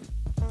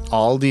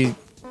the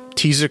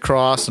T's are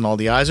crossed and all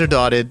the I's are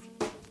dotted,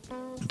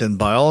 then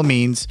by all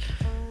means,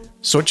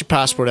 sort your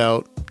passport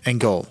out and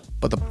go.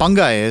 But the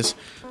bunga is,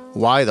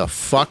 why the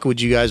fuck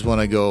would you guys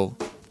want to go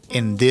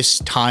in this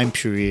time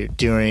period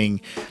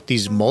during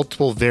these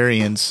multiple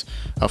variants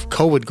of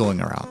COVID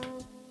going around?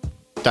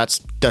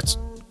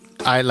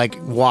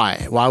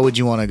 Why would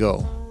you want to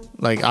go?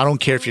 Like, I don't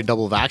care if you're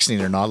double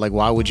vaccinated or not. Like,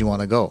 why would you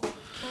want to go?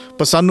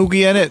 But sanu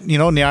ki hai ne,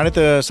 niyaane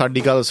te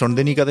saadi gal sunde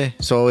nahi kade.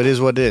 So it is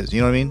what it is.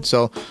 You know what I mean?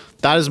 So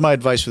that is my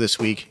advice for this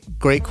week.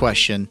 Great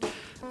question.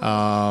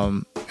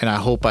 And I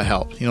hope I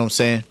helped. You know what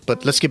I'm saying?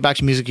 But let's get back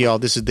to music, y'all.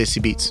 This is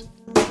Desi Beats.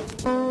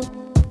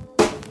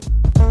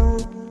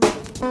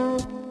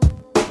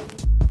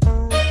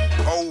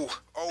 Oh,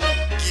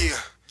 yeah.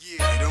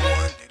 They don't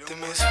want to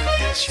mess with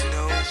this,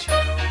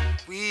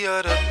 We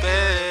are the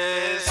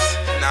best.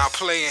 Now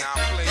playing.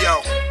 Yo,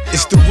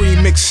 it's the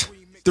remix,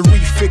 the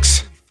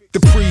refix, the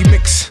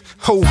premix.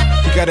 Oh,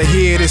 you gotta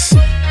hear this.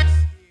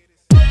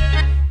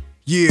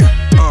 Yeah,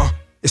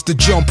 it's the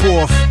jump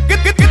off.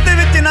 ਕਿਤੇ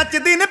ਵਿੱਚ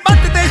ਨੱਚਦੀ ਨੇ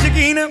ਪੱਟ ਤੇ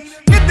ਸ਼ਕੀਨ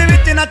ਕਿਤੇ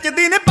ਵਿੱਚ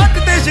ਨੱਚਦੀ ਨੇ ਪੱਟ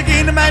ਤੇ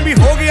ਸ਼ਕੀਨ ਮੈਂ ਵੀ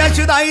ਹੋ ਗਿਆ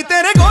ਸ਼ੁਦਾਈ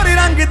ਤੇਰੇ ਗੋਰੇ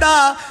ਰੰਗ ਦਾ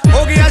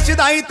ਹੋ ਗਿਆ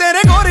ਸ਼ੁਦਾਈ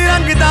ਤੇਰੇ ਗੋਰੇ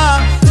ਰੰਗ ਦਾ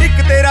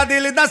ਇੱਕ ਤੇਰਾ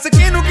ਦਿਲ ਦੱਸ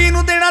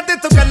ਕਿਹਨੂੰ ਦੇਣਾ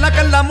ਤੇਥੋਂ ਕੱਲਾ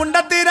ਕੱਲਾ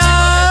ਮੁੰਡਾ ਤੇਰਾ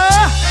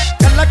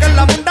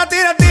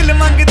ਤੇਰਾ ਦਿਲ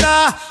ਮੰਗਦਾ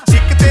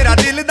ਇੱਕ ਤੇਰਾ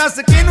ਦਿਲ ਦੱਸ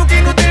ਕਿਹਨੂੰ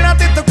ਦੇਣਾ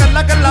ਤੇਥੋਂ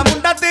ਕੱਲਾ ਕੱਲਾ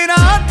ਮੁੰਡਾ ਤੇਰਾ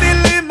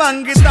ਦਿਲ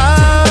ਮੰਗਦਾ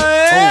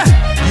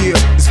Yeah,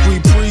 it's Free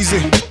Breezy,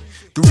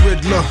 the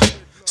Riddler,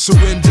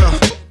 Surrender,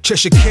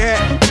 Cheshire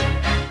Cat.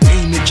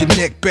 Aim at your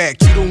neck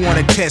back, you don't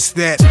wanna test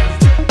that.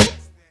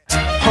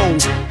 Ho,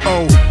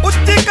 oh.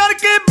 ਉੱਚੀ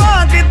ਕਰਕੇ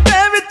ਬਾਗ ਤੇ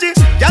ਵਿੱਚ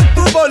ਜਦ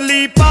ਤੂੰ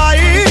ਬੋਲੀ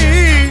ਪਾਈ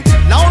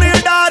ਲਾਉਣੀ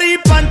ਡਾਰੀ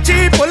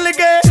ਭੁੱਲ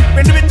ਗਏ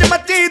ਪਿੰਡ ਵਿੱਚ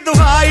ਮੱਚੀ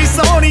ਦੁਹਾਈ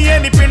ਸੋਹਣੀਏ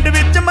ਨੀ ਪਿੰਡ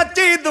ਵਿੱਚ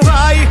ਮੱਚੀ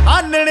ਦੁਹਾਈ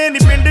ਹਾਨਣੇ ਨੀ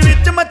ਪਿੰਡ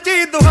ਵਿੱਚ ਮੱਚੀ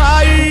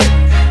ਦੁਹਾਈ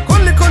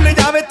ਖੁੱਲ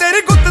ਜਾਵੇ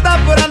ਤੇਰੀ ਗੁੱਤ ਦਾ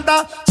ਪਰਾਂਦਾ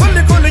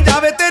ਖੁੱਲ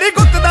ਜਾਵੇ ਤੇਰੀ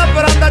ਗੁੱਤ ਦਾ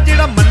ਪਰਾਂਦਾ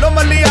ਜਿਹੜਾ ਮੱਲੋ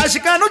ਮੱਲੀ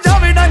ਆਸ਼ਿਕਾਂ ਨੂੰ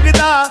ਜਾਵੇ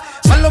ਡੰਗਦਾ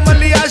ਮੱਲੋ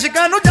ਮੱਲੀ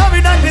ਆਸ਼ਿਕਾਂ ਨੂੰ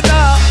ਜਾਵੇ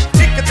ਡੰਗਦਾ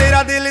ਇੱਕ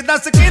ਤੇਰਾ ਦਿਲ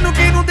ਦੱਸ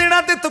ਕਿਹਨੂੰ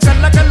ਦੇਣਾ ਤੇ ਤੂੰ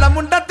ਕੱਲਾ ਕੱਲਾ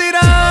ਮੁੰਡਾ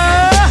ਤੇਰਾ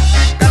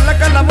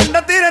ਮੁੰਡਾ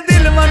ਤੇਰਾ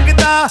ਦਿਲ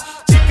ਮੰਗਦਾ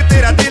ਇੱਕ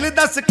ਤੇਰਾ ਦਿਲ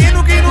ਦੱਸ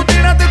ਕਿਹਨੂੰ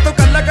ਦੇਣਾ ਤੇ ਤੂੰ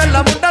ਕੱਲਾ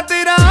ਕੱਲਾ ਮੁੰਡਾ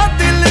ਤੇਰਾ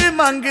ਦਿਲ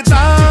ਮੰਗਦਾ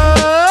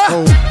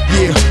Oh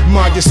yeah,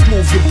 mind just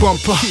move your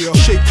bumper,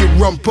 shake your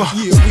rumper.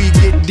 We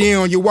get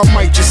down, yo, I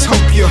might just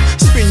hump ya,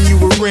 spin you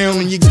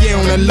around in your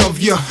gown. I love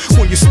ya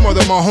when you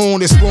smother my horn.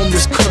 This room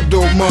is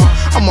cuddle, ma.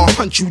 I'ma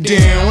hunt you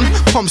down,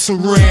 pump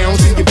some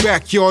rounds in your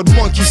backyard.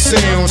 Monkey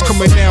sounds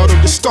coming out of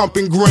the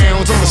stomping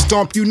grounds. I'ma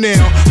stomp you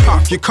now,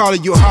 pop your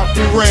collar, you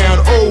hop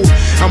around. Oh,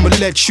 I'ma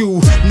let you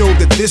know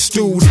that this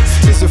dude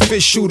is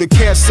official. The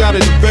cat's out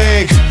of the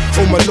bag.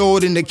 Oh my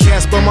lord, and the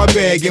cat's by my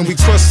bag, and we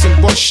crush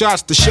some buck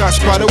shots. The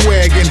shots by the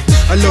wagon.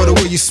 I love the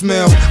way you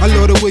smell, I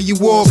love the way you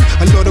walk,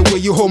 I love the way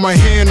you hold my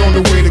hand on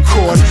the way to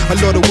court. I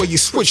love the way you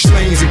switch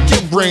lanes and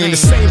get brain the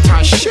same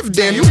time shift.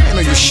 Damn, you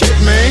handle your shit,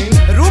 man.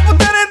 रूप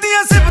तेरे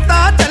दिया सिफता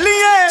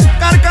चलिए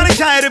कर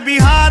शायर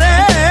बिहारे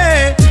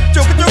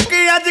चुक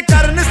के अज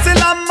करन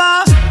सलामा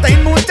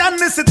तैनू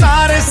चन्न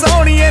सितारे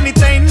सोहणीए नी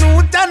तैनू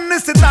चन्न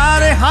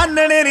सितारे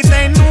हानणे नी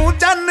तैनू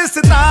चन्न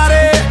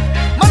सितारे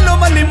मल्लो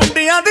मल्ली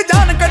मुंडियां दी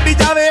जान कड्डी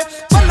जावे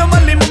मल्लो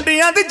मल्ली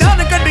मुंडियां दी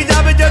जान कड्डी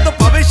जावे जदों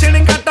पवे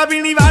छिण काटा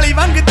बीणी वाली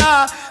वंगदा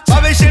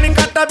पवे छिण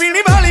काटा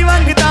बीणी वाली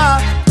वंगदा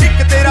एक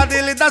तेरा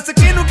दिल दस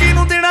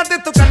किहनू देना ते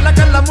तू कल्ला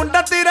कल्ला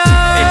मुंडा तेरा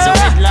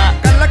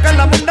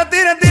कल्ला मुंडा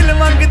तेरा दिल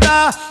मंगदा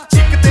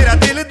एक तेरा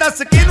दिल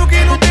दस किहनू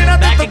देना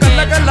ते तू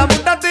कल्ला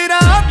मुंडा तेरा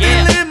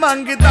दिल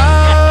मंगदा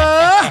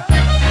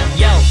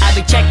Yo, I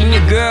be checking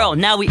your girl,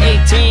 now we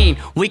 18.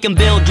 We can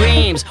build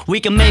dreams, we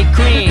can make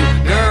cream.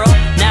 Girl,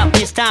 now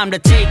it's time to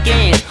take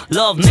in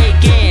love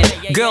making.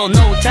 Girl,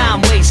 no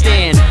time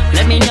wasting.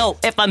 Let me know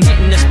if I'm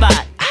hitting the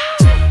spot.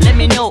 Let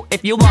me know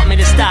if you want me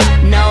to stop.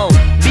 No,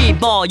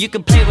 B-ball, you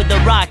can play with the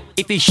rock.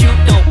 If you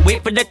shoot, don't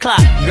wait for the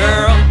clock.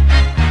 Girl,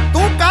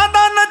 तू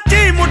कांदा नच्ची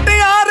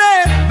मुटियारे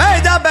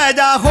बह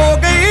जा हो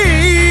गई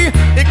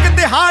एक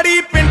दिहाड़ी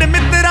पिंड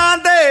मित्रां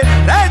दे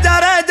रह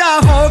जा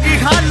होगी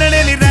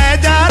हानणे नी रह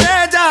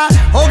जा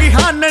होगी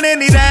हानणे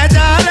नी रह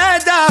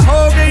जा हो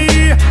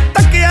गई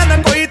तकिया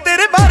न कोई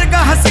तेरे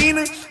वर्गा हसीन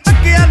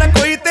तकिया न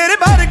कोई तेरे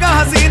वर्गा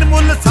हसीन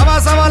मुल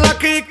सवा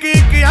लाख एक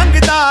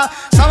अंगदा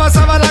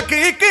सवा लाख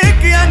एक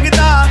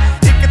अंगदा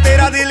एक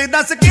तेरा दिल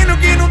दस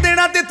किहनू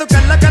देना ते तू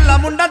कल्ला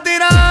मुंडा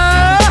तेरा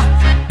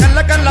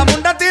कल्ला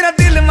मुंडा तेरा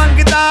दिल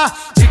मंगदा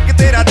एक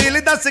तेरा दिल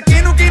दस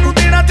किहनू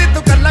देना ते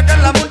तू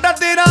कल्ला मुंडा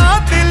तेरा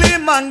दिल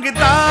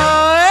मंगदा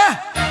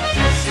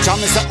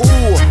Chame say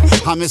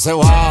ooh, I me say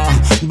wow.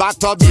 Back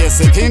to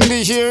basic in the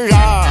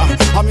era.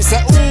 I me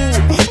say ooh,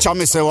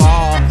 chame say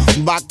wow.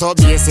 Back to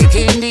basic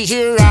in the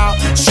era.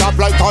 Sharp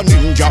like a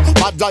ninja,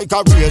 bad like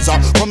a razor.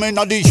 Come in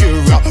the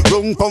area,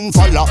 run come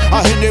follow.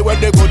 Anywhere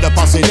they go, the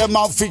posse them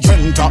off fi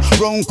enter.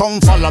 Run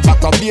come follow, back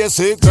to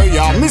basic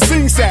yeah. Me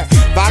sing say,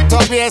 back to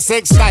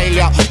basic style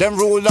yeah. Them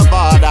rule the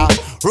border.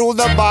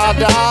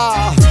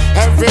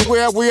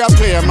 Everywhere we a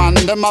play man,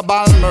 them a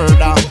ball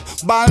murder.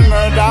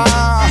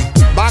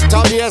 Back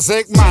to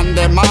basic man,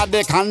 them are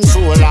the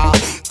controller.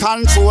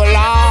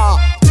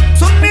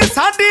 सुननी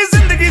साडी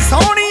जिंदगी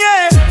सोहनी है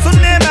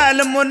सुनने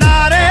महल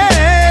मुनारे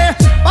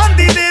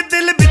पांदी दे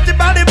दिल विच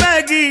बड़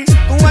baggy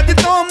तू अज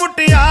तो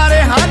मुटियारे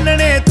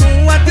हानणे तू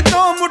अज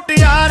तो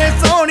मुटियारे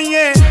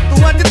सोहणीए तू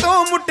अज तो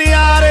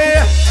मुटियारे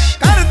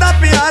करदा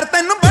प्यार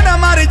तैनू बड़ा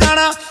मार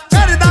जाना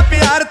करदा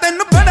प्यार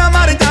तैनू बड़ा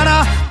मार जाना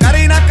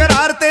करी ना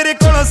करार तेरे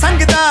कोलों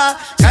संगदा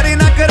करी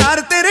ना करार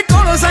तेरे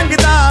कोलों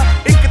संगदा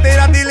एक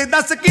तेरा दिल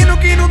दस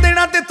किहनू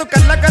देना ते तू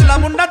कल्ला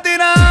मुंडा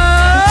तेरा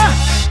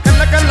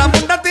कल्ला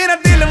मुंडा तेरा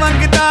दिल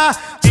मंगदा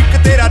एक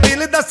तेरा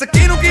दिल दस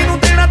किहनू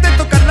देना ते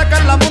तू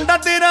कल्ला मुंडा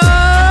तेरा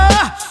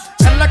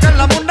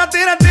कल्ला मुंडा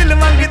तेरा दिल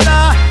मंगदा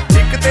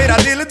एक तेरा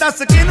दिल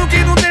दस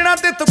किहनू देना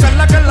ते तू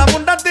कल्ला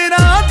मुंडा तेरा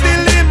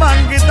दिल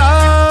मंगदा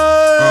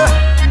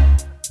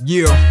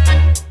Yeah,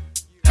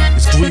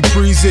 it's 3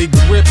 Breezy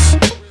Grips,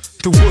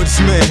 the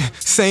Woodsman,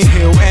 St.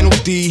 Hill,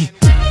 NOD,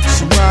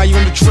 Sarai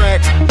on the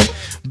track.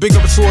 Big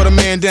up to all the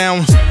man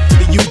down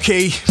the UK,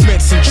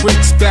 Mets and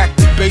Tricks, back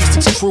to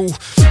basics crew,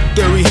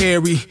 Dirty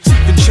Harry,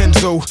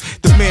 Vincenzo,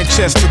 the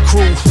Manchester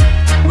crew,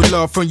 with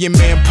love from your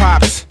man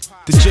Pops,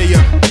 the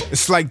J-Up,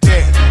 it's like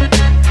that.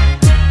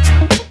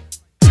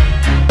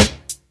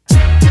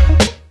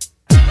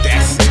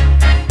 That's it.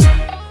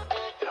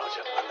 You know,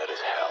 gentlemen, there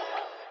is hell,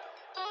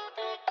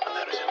 and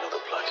there is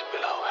another place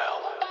below hell.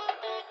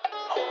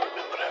 I will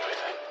remember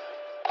everything,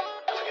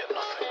 and forget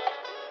nothing.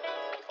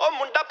 ओ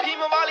मुंडा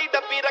फीम वाली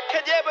डब्बी रखे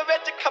जेब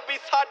विच खब्बी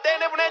साडे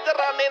ने बने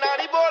जराने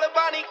नाली बोल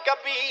बानी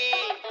कभी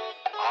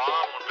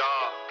हाँ मुंडा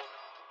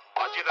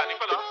बाजी दा नहीं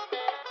भला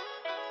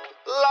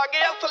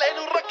लागे असले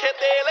नू रखे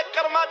तेल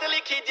कर्मा च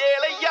लिखी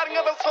जेल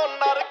यारियां दा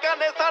सोना रगा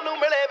ने सानू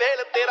मिले वेल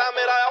तेरा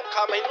मेरा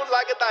औखा मैनू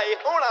लगदा ए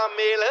होना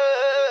मेल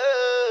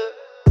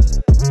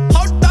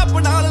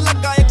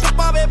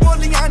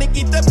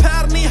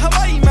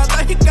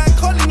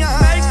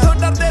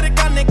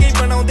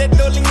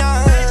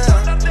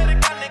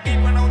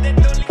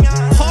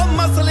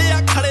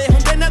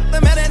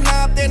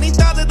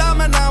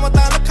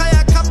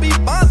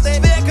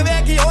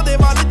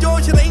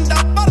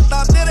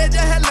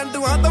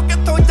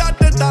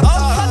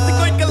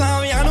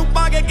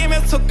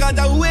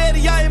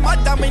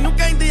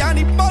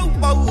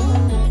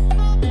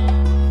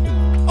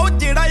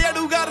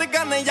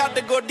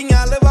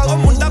ਗੋਡੀਆਂ ਲਵਾਓ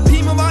ਮੁੰਡਾ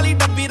ਫੀਮ ਵਾਲੀ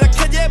ਡੱਬੀ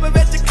ਰੱਖੇ ਜੇਬ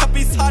ਵਿੱਚ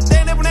ਖੱਬੀ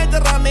ਸਾਡੇ ਨੇ ਬਣੇ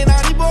ਜਰਾਨੇ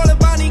ਨਾਲ ਹੀ ਬੋਲ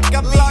ਬਾਣੀ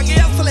ਕੱਬ ਲਾ ਕੇ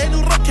ਅਸਲੇ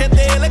ਨੂੰ ਰੱਖੇ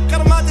ਤੇਲ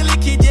ਕਰਮਾਂ 'ਚ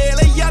ਲਿਖੀ ਜੇਲ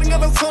ਯਾਰੀਆਂ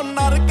ਦਾ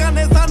ਸੋਨਾ ਰਕਾਂ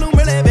ਨੇ ਸਾਨੂੰ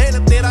ਮਿਲੇ ਵੇਲ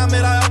ਤੇਰਾ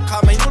ਮੇਰਾ ਔਖਾ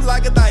ਮੈਨੂੰ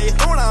ਲੱਗਦਾ ਏ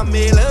ਹੋਣਾ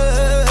ਮੇਲ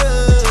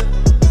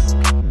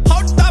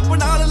ਹੌਟਾ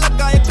ਨਾਲ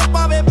ਲੱਗਾ ਏ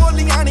ਚੱਪਾਵੇ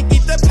ਬੋਲੀਆਂ ਨਹੀਂ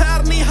ਕੀਤੇ ਫੈਰ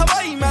ਨਹੀਂ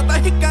ਹਵਾਈ ਮੈਂ ਤਾਂ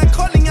ਹਿੱਕਾਂ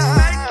ਖੋਲੀਆਂ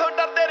ਇੱਥੋਂ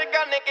ਡਰਦੇ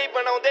ਰਕਾਨੇ ਕਈ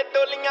ਬਣਾਉਂਦੇ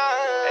ਟੋਲੀਆਂ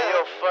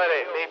Yo,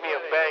 Funny, make me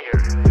a banger.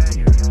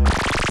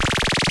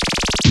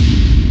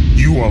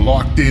 You are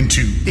locked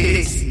into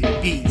This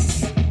Beats.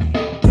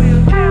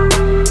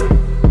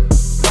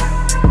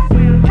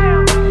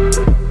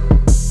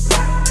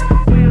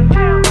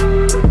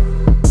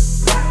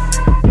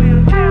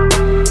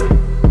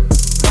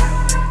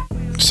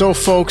 So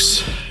folks,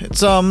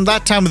 it's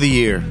that time of the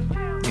year,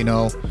 you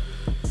know.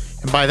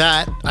 And by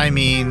that, I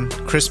mean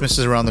Christmas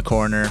is around the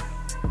corner.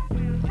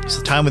 It's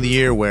the time of the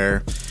year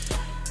where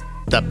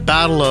the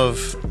battle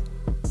of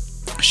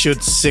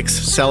should Sikhs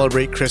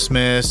celebrate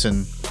Christmas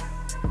and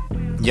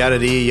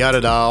yada-dee,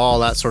 yada-da, all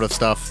that sort of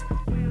stuff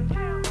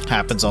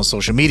happens on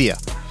social media.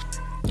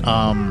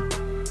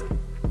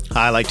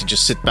 I like to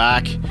just sit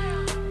back,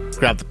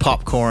 grab the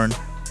popcorn,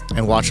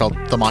 and watch all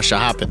tamasha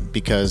happen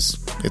because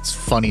it's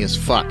funny as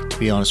fuck, to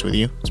be honest with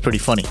you. It's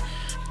pretty funny.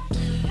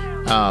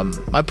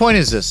 My point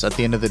is this, at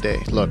the end of the day,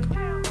 look,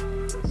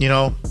 you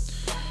know,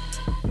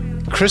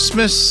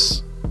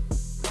 Christmas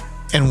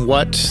and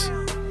what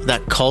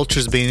that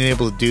culture's being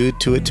able to do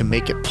to it to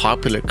make it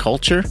popular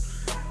culture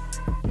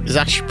is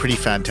actually pretty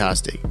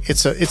fantastic.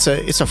 It's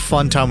a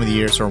fun time of the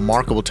year. It's a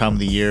remarkable time of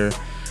the year.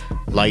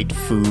 Light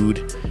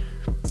food.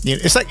 You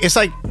know, it's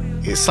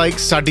like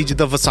Sadi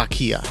Jida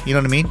Vasakia. You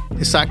know what I mean?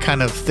 It's that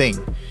kind of thing,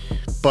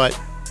 but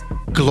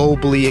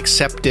globally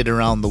accepted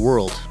around the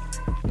world.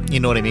 You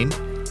know what I mean?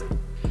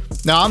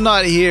 Now, I'm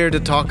not here to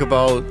talk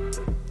about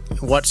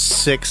what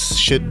Sikhs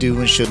should do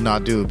and should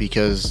not do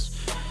because,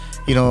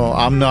 you know,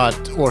 I'm not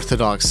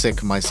Orthodox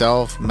Sikh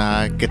myself.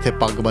 Main kithe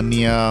pag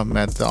banniya,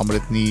 main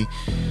amrit nahi,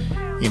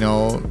 you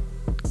know,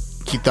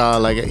 kita,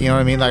 like, you know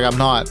what I mean? Like,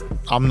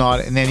 I'm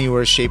not in any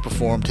way, shape, or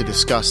form to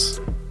discuss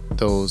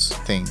those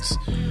things.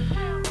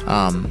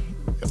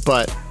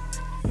 But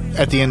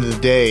at the end of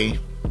the day,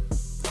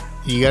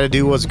 you got to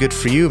do what's good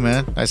for you,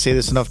 man. I say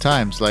this enough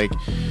times. Like,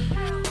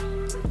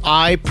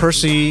 I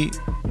personally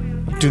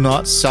do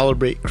not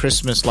celebrate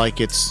Christmas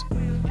like it's,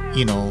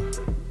 you know,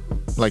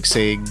 like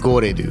say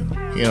Gore do.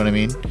 You know what I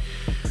mean?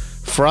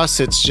 For us,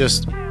 it's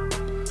just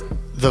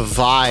the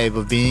vibe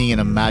of being in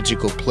a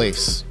magical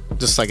place.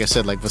 Just like I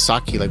said, like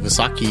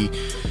Vaisakhi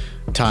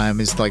time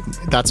is like,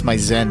 that's my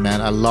zen, man.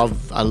 I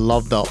love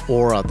the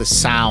aura, the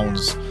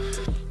sounds,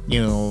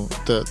 you know,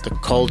 the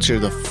culture,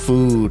 the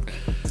food,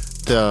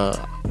 the,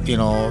 you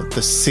know,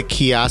 the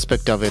Sikhi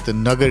aspect of it, the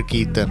Nagar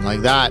Kirtan,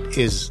 like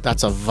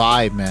that's a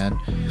vibe, man.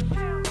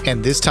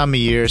 And this time of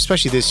year,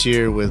 especially this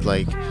year with,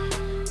 like,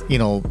 you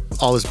know,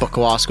 all this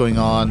bakwas going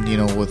on, you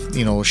know, with,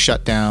 you know,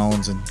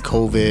 shutdowns and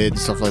COVID and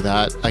stuff like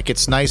that, like,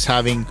 it's nice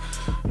having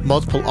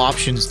multiple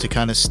options to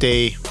kind of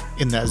stay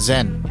in that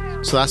zen.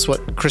 So that's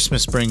what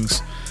Christmas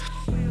brings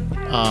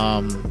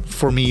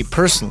for me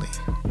personally.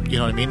 You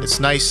know what I mean? It's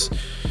nice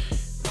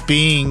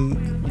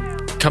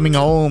coming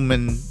home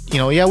and, you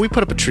know, yeah, we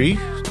put up a tree,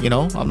 you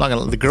know,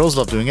 the girls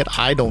love doing it.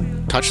 I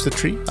don't touch the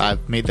tree. I've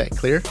made that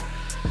clear.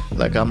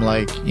 Like, I'm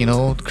like, you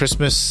know,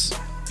 Christmas,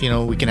 you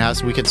know, we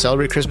can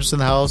celebrate Christmas in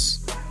the house,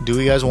 do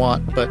what you guys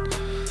want, but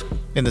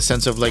in the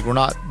sense of, like, we're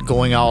not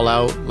going all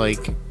out,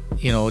 like,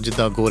 you know,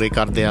 jidda gore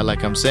kar diya,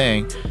 like I'm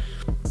saying,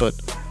 but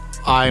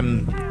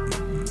I'm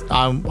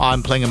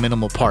playing a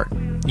minimal part.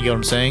 You get what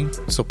I'm saying?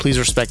 So please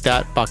respect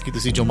that. Baki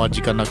tusi jo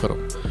marji karna karo.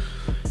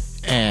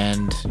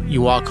 And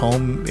you walk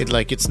home,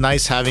 it's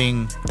nice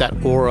having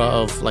that aura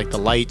of, like, the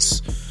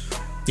lights,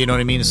 you know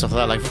what I mean, and stuff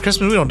like that. Like, for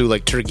Christmas, we don't do,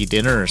 like, turkey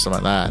dinner or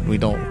something like that. We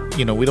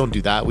don't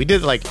do that. We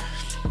did, like,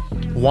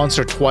 once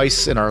or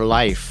twice in our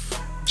life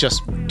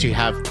just to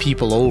have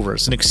people over.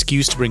 It's an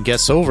excuse to bring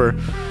guests over.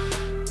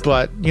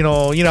 But, you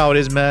know how it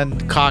is, man.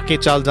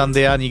 Kake chal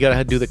jande and you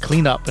gotta do the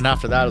cleanup. And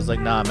after that, I was like,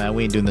 nah, man,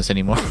 we ain't doing this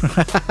anymore.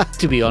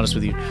 To be honest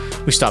with you,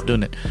 we stopped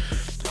doing it.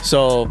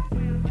 So,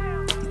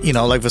 you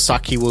know, like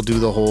Vaisakhi will do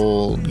the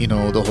whole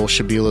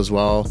shabil as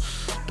well,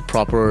 the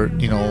proper,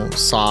 you know,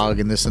 sag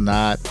and this and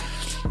that,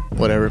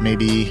 whatever it may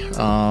be.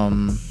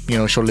 You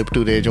know, shole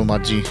bhature, jo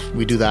marji,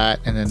 we do that.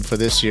 And then for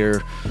this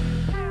year,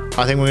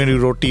 I think we're gonna do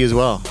roti as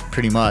well,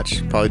 pretty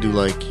much. Probably do,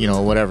 like, you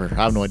know, whatever.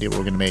 I have no idea what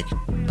we're gonna make,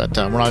 but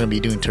we're not gonna be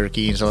doing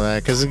turkey and stuff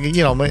like that because,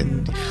 you know,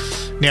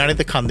 nyane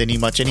te khande nahi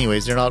much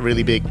anyways. They're not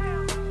really big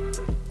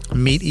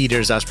meat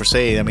eaters as per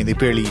se. I mean, they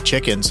barely eat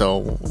chicken, so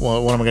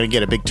what am I gonna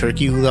get, a big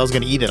turkey? Who else is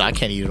gonna eat it? I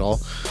can't eat it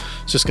all.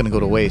 It's just gonna go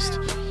to waste.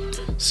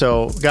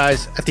 So,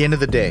 guys, at the end of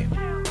the day,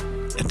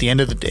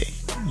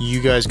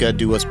 you guys gotta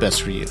do what's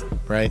best for you,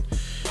 right?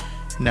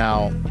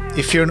 Now,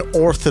 if you're an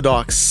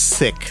Orthodox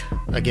Sikh,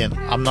 again,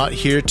 I'm not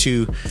here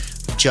to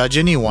judge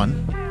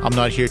anyone. I'm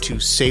not here to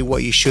say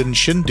what you should and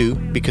shouldn't do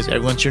because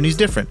everyone's journey is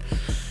different.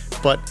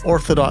 But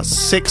Orthodox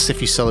Sikhs,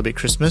 if you celebrate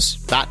Christmas,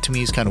 that to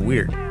me is kind of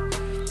weird.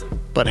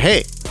 But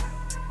hey,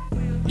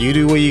 You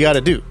do what you got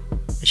to do.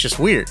 It's just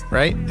weird,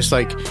 right? It's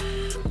like,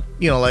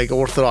 like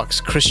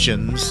Orthodox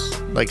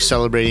Christians like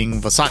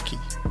celebrating Vasaki.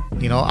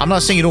 I'm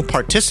not saying you don't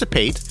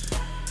participate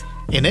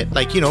in it,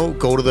 like,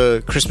 go to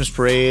the Christmas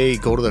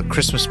parade, go to the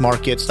Christmas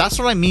markets. That's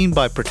what I mean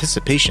by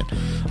participation.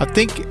 I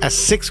think as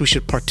Sikhs we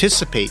should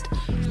participate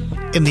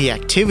in the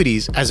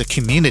activities as a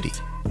community.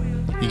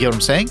 You get what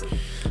I'm saying?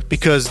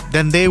 Because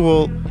then they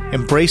will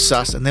embrace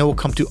us and they will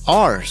come to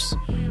ours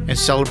and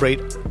celebrate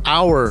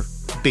our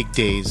big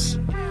days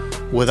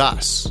with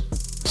us.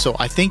 So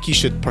I think you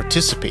should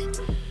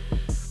participate.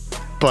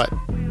 But,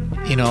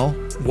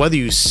 whether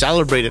you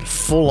celebrate it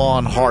full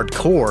on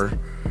hardcore,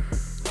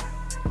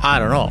 I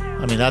don't know.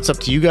 I mean, that's up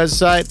to you guys to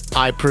decide.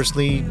 I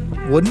personally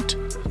wouldn't.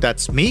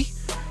 That's me.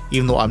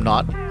 Even though I'm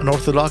not an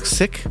Orthodox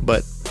Sikh,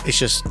 but it's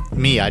just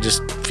me. I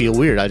just feel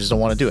weird. I just don't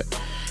want to do it.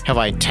 Have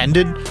I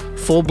attended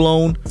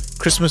full-blown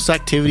Christmas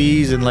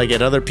activities and like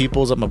at other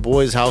people's, at my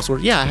boy's house? Or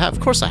yeah, I have.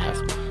 Of course I have.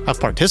 I've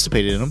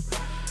participated in them.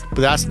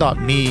 But that's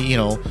not me,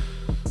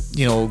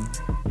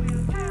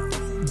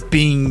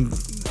 being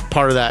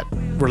part of that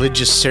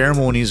religious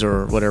ceremonies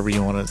or whatever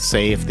you want to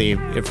say, if they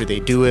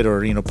do it,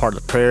 or part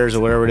of the prayers or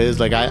whatever it is.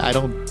 Like I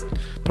don't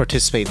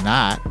participate in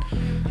that.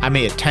 I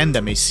may attend, I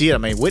may see it, I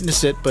may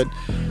witness it, but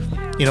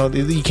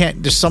you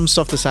can't. There's some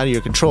stuff that's out of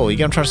your control. You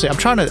get what I'm trying to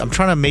say? I'm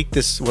trying to make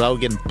this without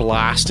getting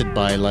blasted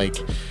by like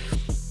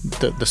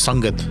the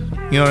sangat.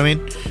 You know what I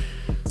mean?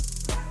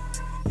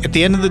 At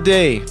the end of the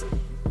day,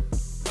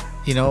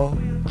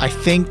 I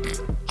think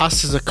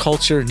us as a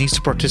culture needs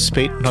to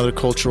participate in other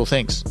cultural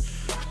things.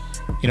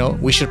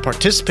 We should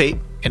participate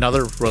in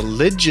other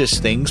religious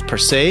things per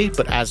se,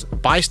 but as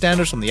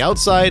bystanders from the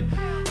outside,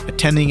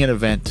 attending an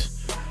event,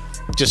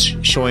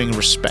 just showing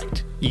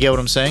respect. You get what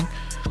I'm saying?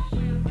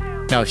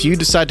 Now, if you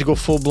decide to go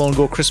full-blown,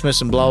 go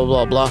Christmas and blah,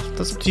 blah, blah, blah,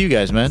 that's up to you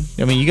guys, man.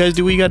 I mean, you guys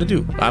do what you got to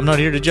do. I'm not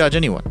here to judge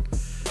anyone,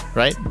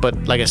 right?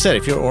 But like I said,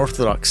 if you're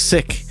Orthodox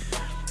Sikh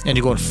and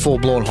you're going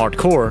full-blown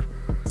hardcore,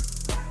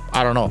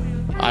 I don't know.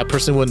 I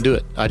personally wouldn't do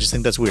it. I just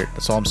think that's weird.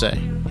 That's all I'm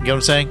saying. You get what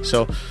I'm saying?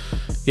 So,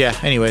 yeah,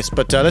 anyways.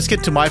 But let's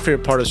get to my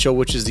favorite part of the show,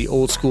 which is the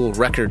old school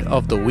record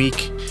of the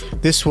week.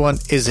 This one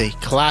is a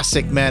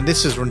classic, man.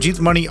 This is Ranjit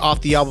Mani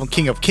off the album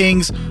King of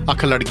Kings,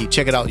 Akha Ladki.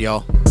 Check it out,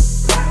 y'all.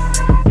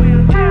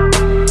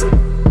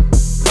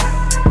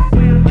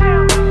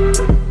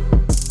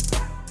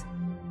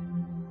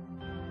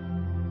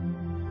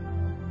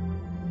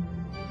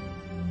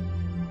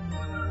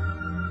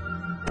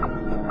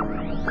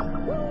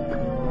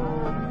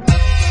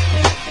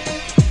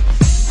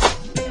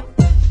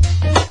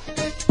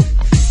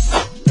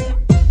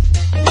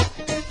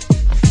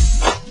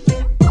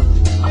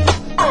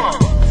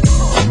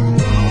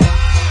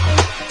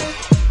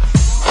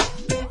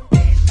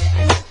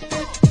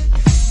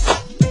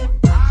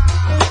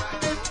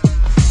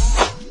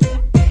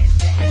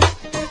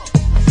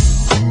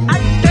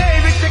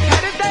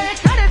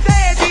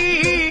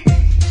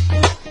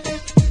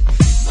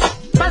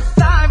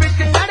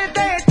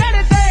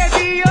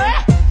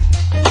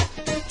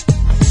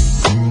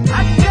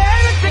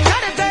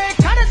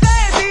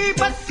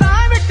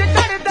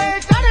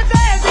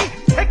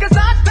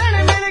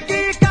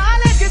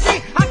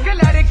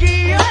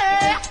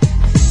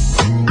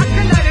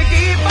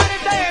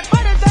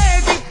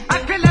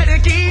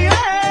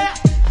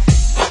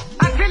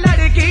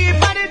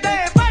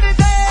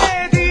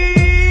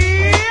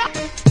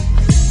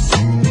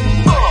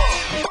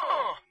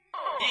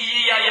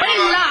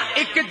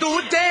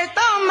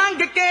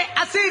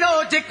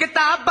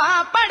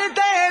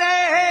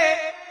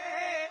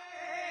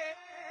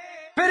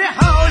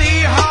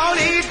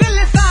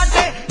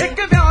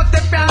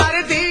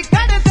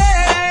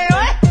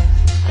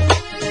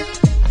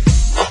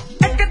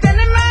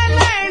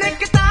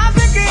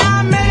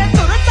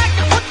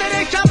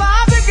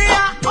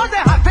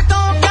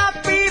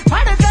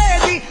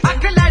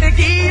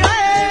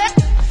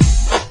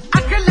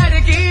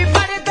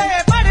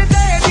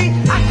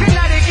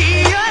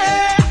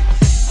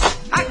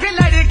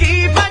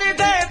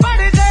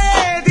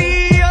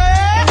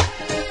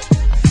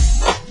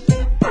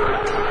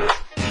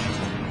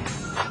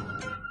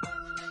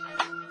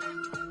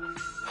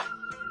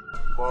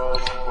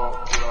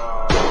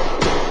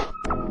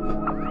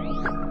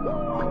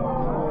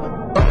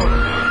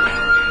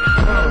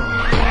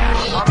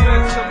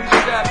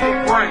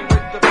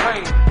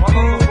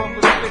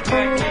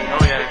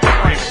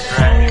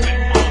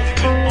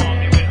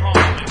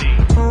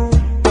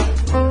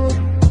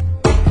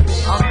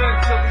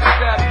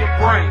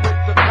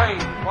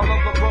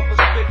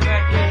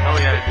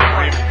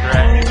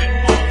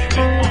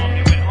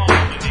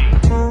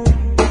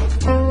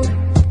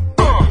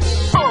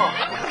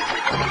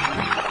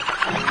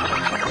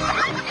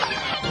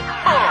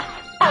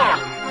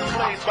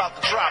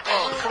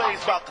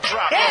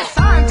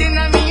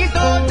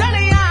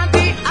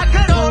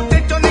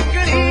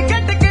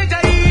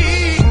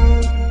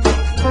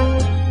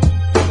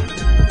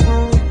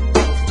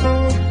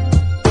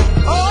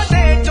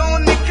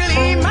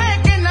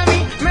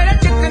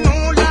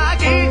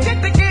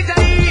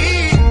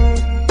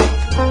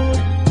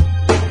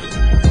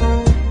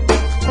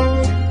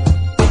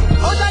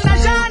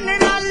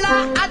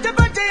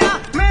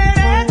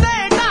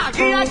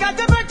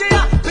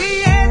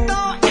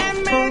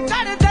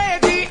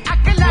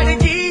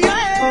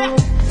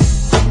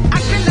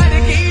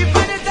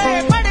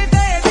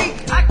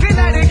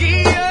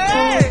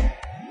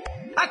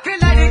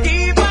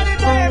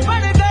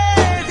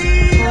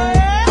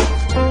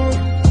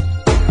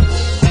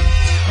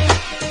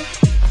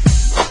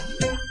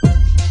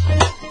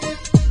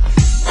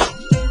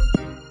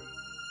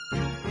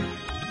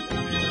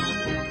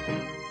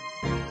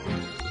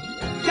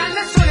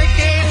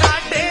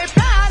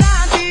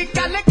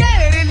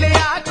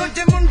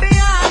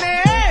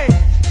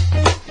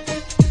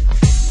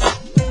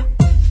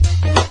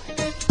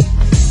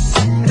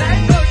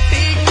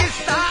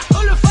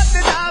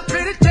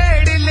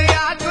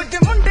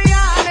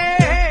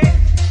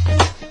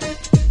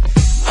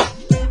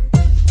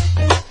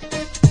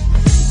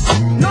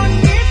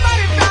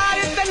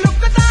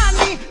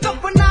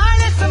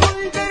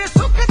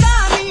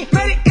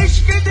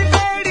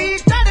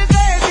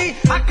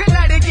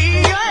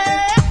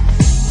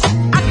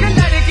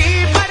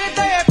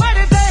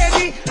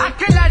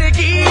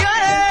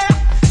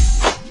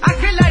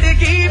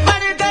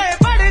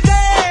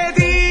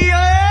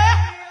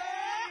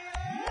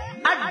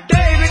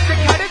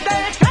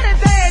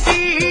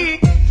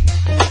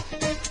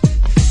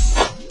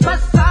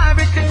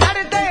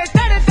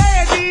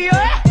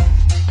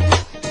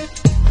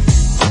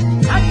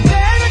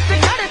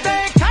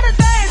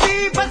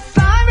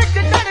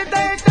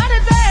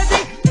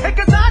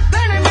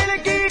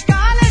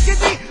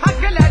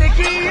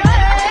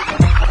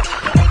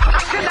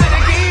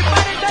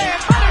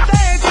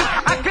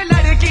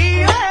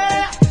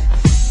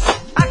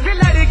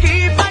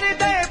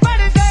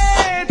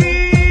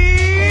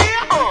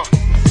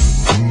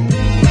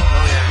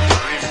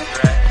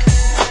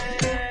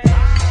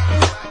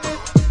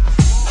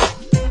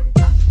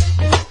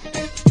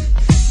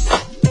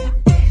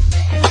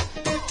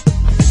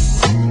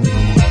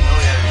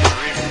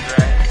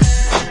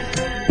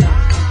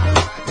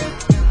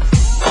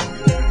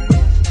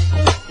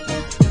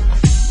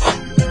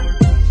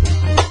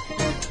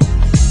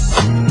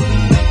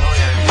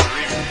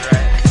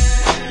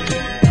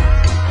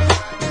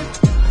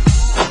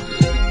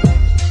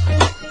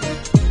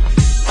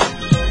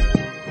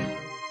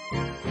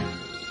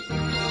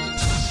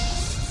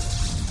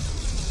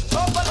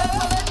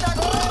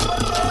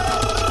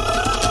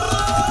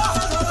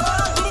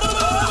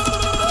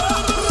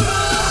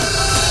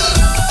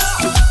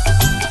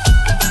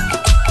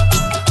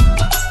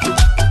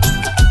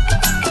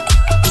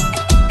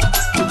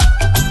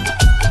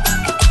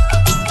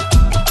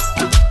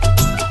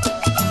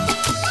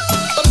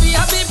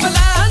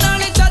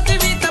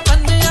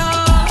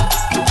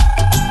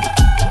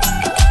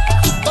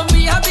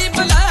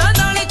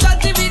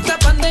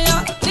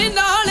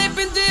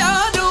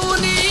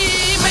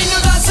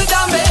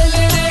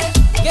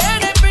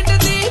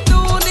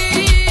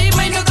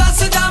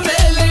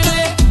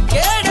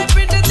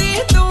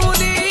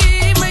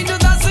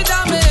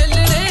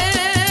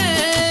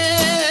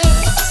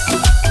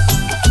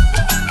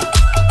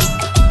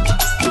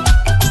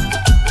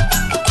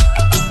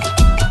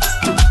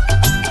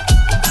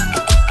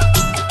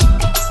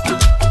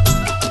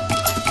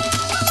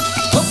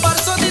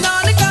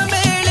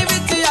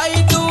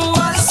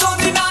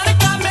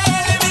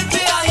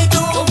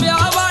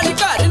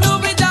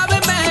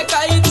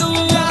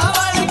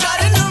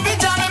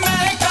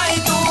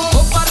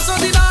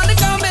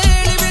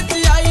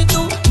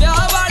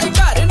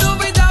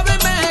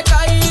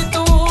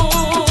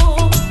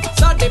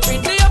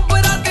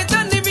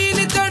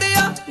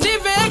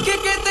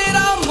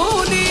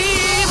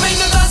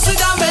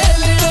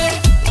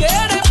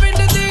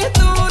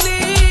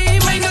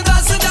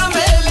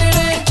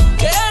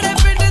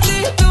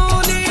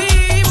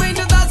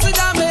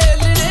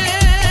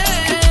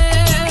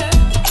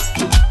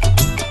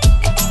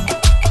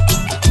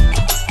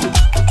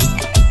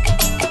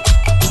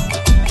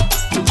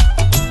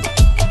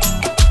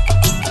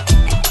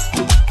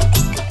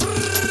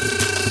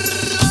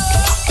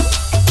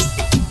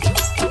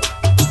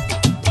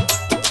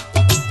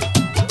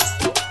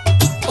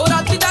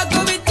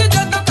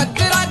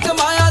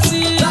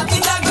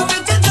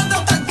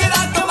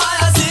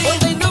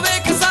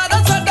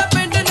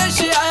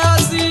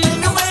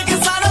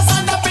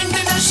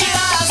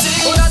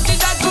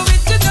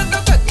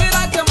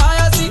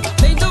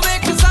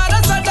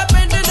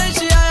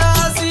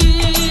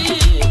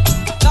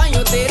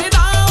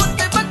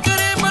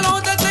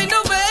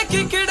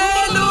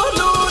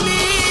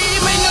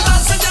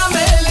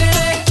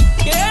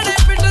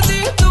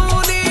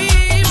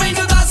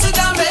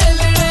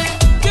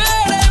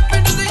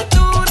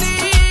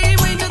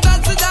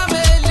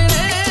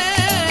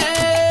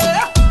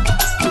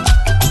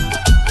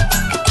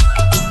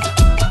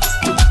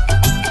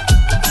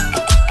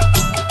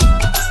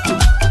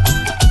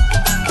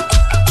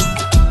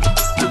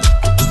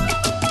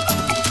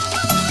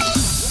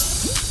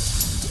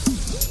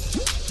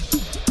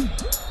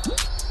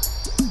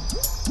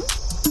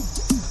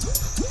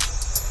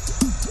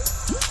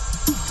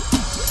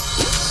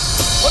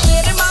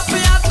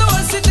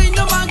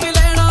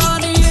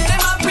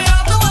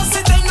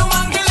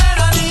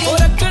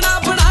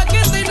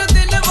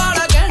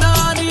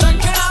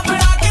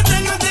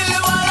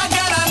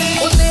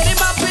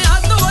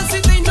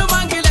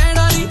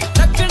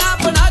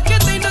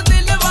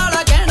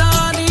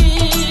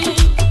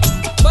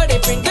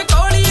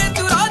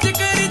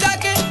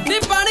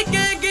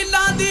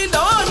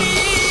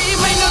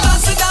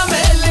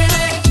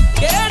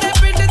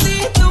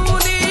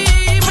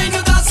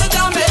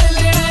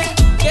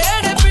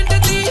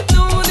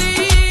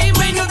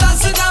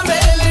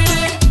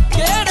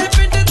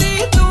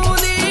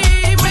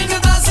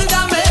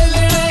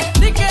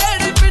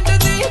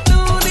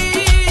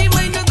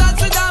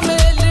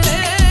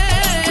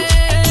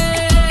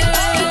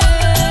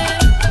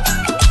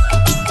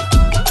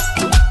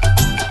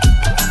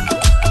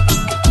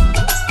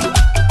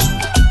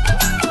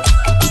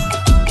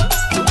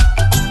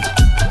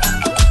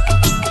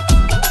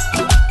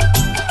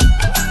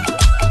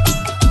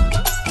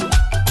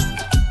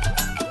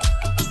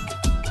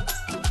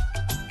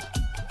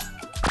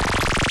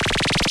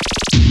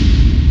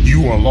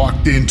 You are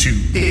locked into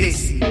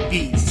Dizzy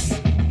Beats.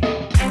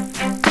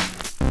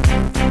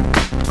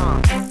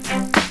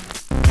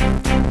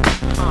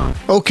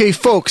 Okay,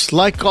 folks,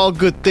 like all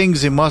good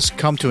things, it must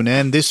come to an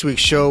end. This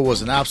week's show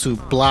was an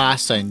absolute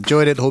blast. I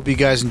enjoyed it. Hope you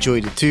guys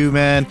enjoyed it too,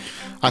 man.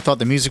 I thought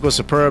the music was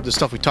superb. The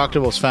stuff we talked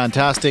about was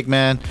fantastic,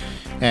 man.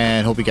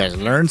 And hope you guys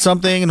learned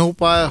something, and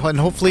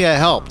hopefully I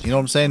helped. You know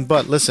what I'm saying?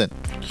 But listen,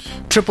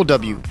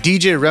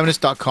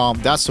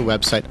 www.djreminisce.com. That's the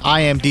website.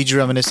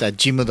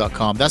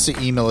 IamDJReminisce@gmail.com. That's the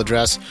email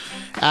address.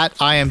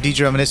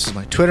 @IamDJReminisce is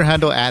my Twitter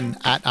handle, and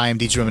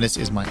 @IamDJReminisce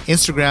is my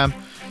Instagram.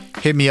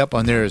 Hit me up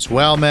on there as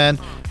well, man.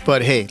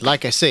 But hey,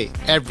 like I say,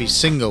 every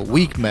single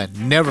week, man,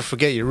 never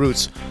forget your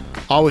roots.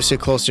 Always stay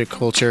close to your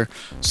culture.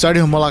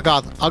 Starting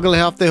mulaqat agle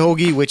hafte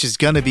hogi, which is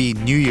gonna be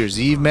New Year's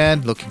Eve,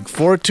 man. Looking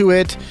forward to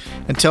it.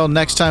 Until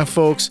next time,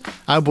 folks,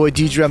 I'm boy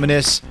DJ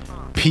Reminisce.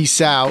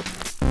 Peace out.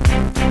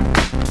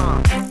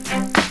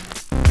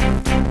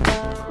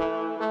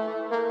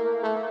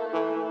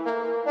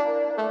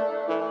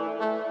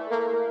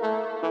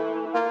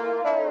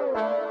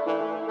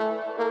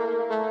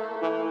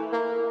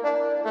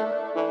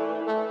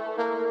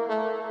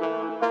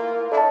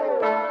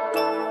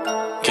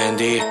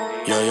 Candy,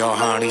 yo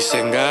honey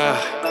singer,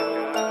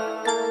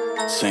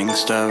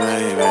 singster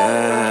baby.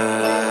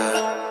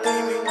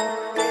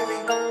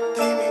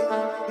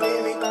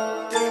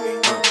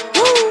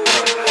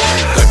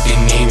 Katti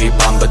neevi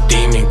bamba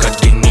teemi,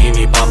 katti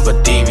neevi bamba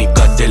teemi,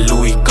 kade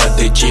Louis,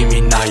 kade Jimmy.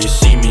 Now you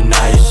see me,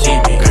 now you see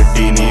me.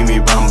 Katti neevi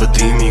bamba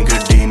teemi,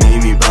 katti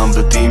neevi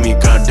bamba teemi,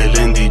 kade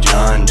lendi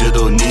jaan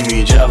jado neevi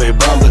jaave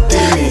bamba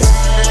teemi.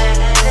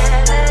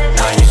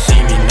 Now you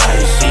see me, now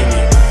you see me.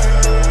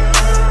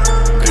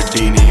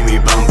 Neemi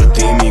bamba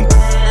teemi.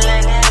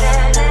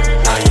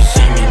 Now you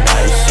see me, now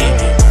you see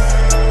me.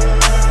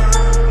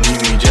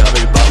 Neemi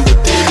jaave bamba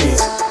teemi.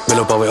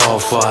 Milo pawe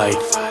off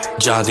white,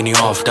 jaandi nahi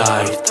off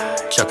diet.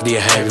 Chakdi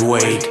hai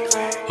heavyweight,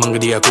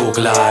 mangdi hai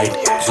coke light.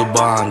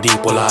 Zubaan di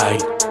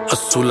polite,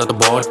 asula to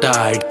bahut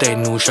tight.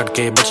 Tenu shad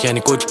ke bachya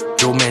nahi kuch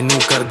jo mainu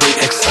kar de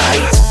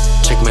excite.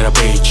 Check mera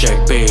paycheck,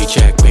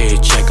 paycheck,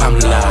 paycheck, I'm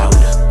loud.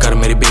 Kar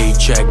meri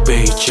paycheck,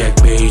 paycheck,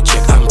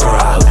 paycheck, I'm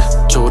proud.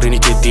 चोरी नहीं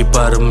की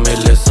पर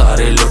मिले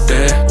सारे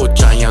लुटे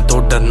ऊंचाइयां तो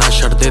डरना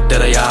छड़ दे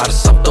तेरा यार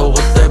सब तो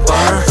होते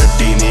पर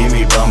गड्डी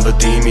नीवी बम्ब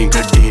तीमी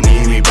गड्डी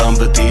नीवी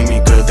बम्ब तीमी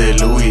कदे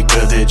लुई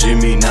कदे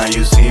Jimmy now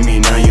you see me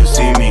now you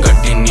see me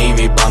गड्डी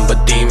नीवी बम्ब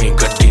तीमी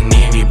गड्डी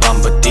नीवी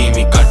बम्ब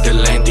तीमी कट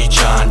लेंदी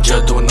जान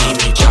जदों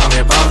नीवी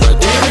जावे बम्ब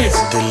तीमी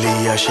दिल्ली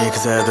या शेख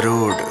ज़ैद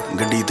रोड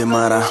गड्डी ते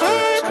मारा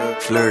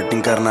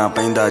फ्लर्टिंग करना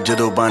पैंदा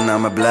जदों बाना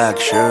मैं ब्लैक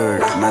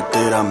शर्ट मैं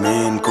तेरा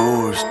मेन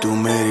कोर्स तू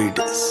मेरी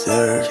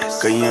डिसर्ट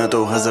कईयां तो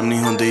हजम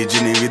नहीं होंदी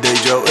जिन्नी भी दे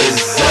जाओ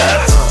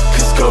इज्जत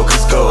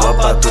खिसको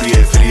आपा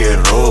तुरिए फिरिए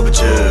रोब च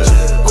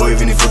कोई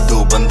भी नहीं फुद्दू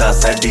बंदा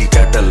सैडी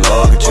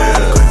कैटलॉग च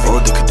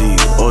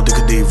ओ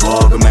दिखदी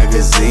वॉग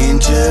मैगजीन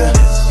च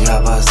या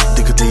बस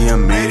दिखदी है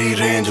मेरी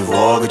रेंज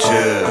वॉग च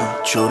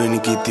चोरी नहीं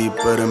कीती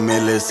पर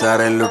मेले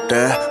सारे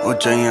लुटे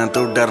ऊंचाइयां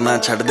तो डरना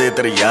छड़ दे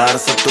तेरे यार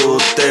सब तो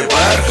उत्ते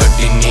पर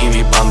गड्डी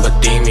नीवी बम्ब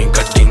तीमी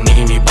गड्डी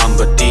नीवी बम्ब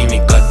तीमी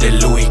कदे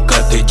लुई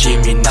कदे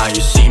Jimmy now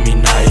you see me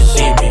now you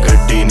see me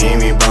गड्डी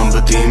नीवी बम्ब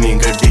तीमी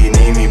गड्डी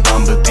नीवी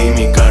बम्ब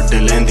तीमी कट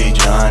लेंदी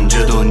जान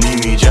जदों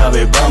नीवी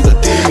जावे बम्ब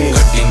तीमी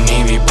गड्डी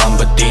नीवी बम्ब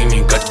तीमी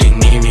गड्डी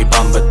नीवी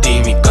बम्ब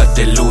तीमी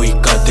कदे लुई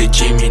कदे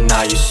Jimmy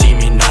now you see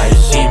me now you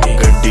see me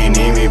गड्डी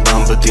नीवी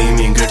बम्ब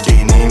तीमी गड्डी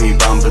नीवी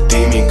बम्ब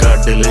तीमी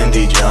कट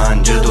लेंदी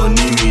जान जदों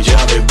नीवी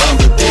जावे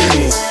बम्ब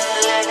Timi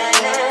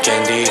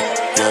Candy,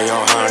 yo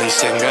honey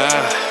singer,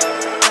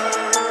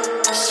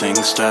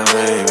 singster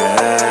baby.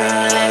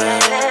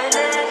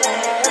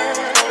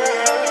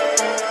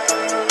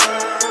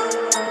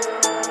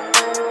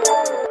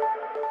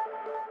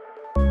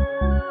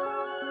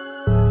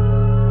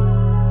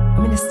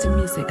 Minister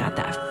Music got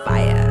that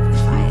fire.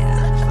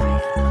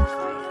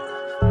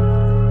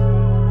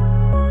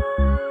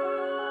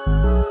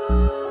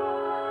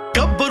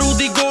 ਗੱਭਰੂ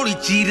ਦੀ ਗੋਲੀ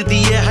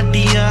ਚੀਰਦੀ ਐ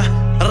ਹੱਡੀਆਂ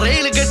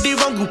ਰੇਲ ਗੱਡੀ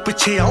ਵਾਂਗੂ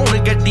ਪਿੱਛੇ ਆਉਣ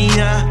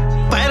ਗੱਡੀਆਂ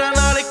ਪੈਰਾਂ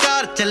ਨਾਲ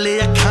ਕਾਰ ਚੱਲੇ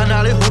ਅੱਖਾਂ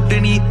ਨਾਲ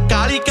ਹੁੱਡਣੀ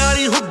ਕਾਲੀ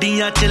ਕਾਲੀ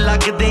ਹੁੱਡੀਆਂ ਚ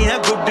ਲੱਗਦੇ ਆ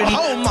ਗੁੱਡਣੀ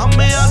ਓ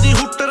ਮਾਮਿਆਂ ਦੀ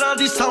ਹੁੱਟਰਾਂ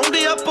ਦੀ ਸਾਊਂਡ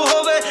ਅਪ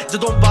ਹੋਵੇ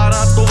ਜਦੋਂ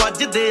 12 ਤੋਂ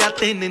ਵੱਜਦੇ ਆ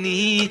 3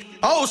 ਨੀ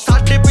ਓ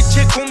ਸਾਡੇ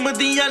ਪਿੱਛੇ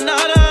ਘੁੰਮਦੀਆਂ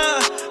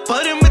ਨਾਰਾਂ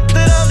ਪਰ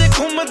ਮਿੱਤਰਾਂ ਦੇ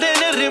ਘੁੰਮਦੇ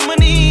ਨੇ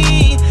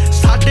ਰਿਮਨੀ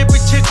ਸਾਡੇ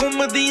ਪਿੱਛੇ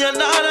ਘੁੰਮਦੀਆਂ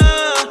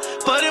ਨਾਰਾਂ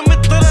ਪਰ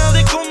ਮਿੱਤਰਾਂ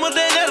ਦੇ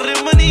ਘੁੰਮਦੇ ਨੇ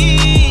ਰਿਮਨੀ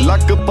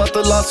ਲੱਕ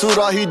ਪਤਲਾ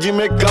ਸੁਰਾਹੀ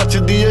ਜਿਵੇਂ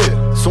ਕੱਚਦੀ ਏ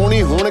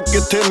ਸੋਹਣੀ ਹੁਣ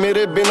ਕਿੱਥੇ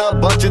ਮੇਰੇ ਬਿਨਾ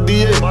ਬਚਦੀ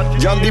ਏ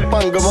ਜਾਂਦੀ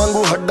ਭੰਗ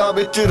ਵਾਂਗੂ ਹੱਡਾਂ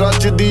ਵਿੱਚ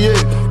ਰਚਦੀ ਏ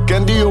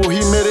ਕਹਿੰਦੀ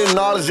ਉਹੀ ਮੇਰੇ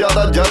ਨਾਲ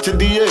ਜ਼ਿਆਦਾ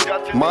ਜੱਚਦੀ ਏ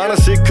ਮਾਨ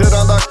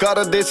ਸਿਖਰਾਂ ਦਾ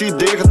ਕਰਦੇ ਸੀ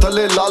ਦੇਖ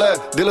ਥੱਲੇ ਲਾ ਲੈ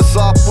ਦਿਲ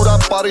ਸਾਫ ਪੂਰਾ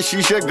ਪਰ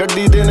ਸ਼ੀਸ਼ੇ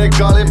ਗੱਡੀ ਦੇ ਨੇ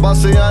ਕਾਲੇ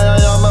ਬਸ ਆਇਆ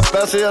ਆ ਮੈਂ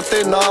ਪੈਸੇ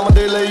ਅਤੇ ਨਾਮ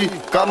ਦੇ ਲਈ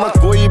ਕੰਮ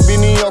ਕੋਈ ਵੀ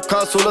ਨਹੀਂ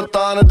ਔਖਾ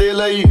ਸੁਲਤਾਨ ਦੇ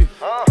ਲਈ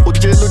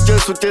ਉੱਚੇ ਲੁੱਚੇ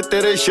ਸੁੱਚੇ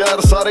ਤੇਰੇ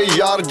ਸ਼ਹਿਰ ਸਾਰੇ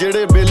ਯਾਰ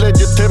ਜਿਹੜੇ ਵੇਲੇ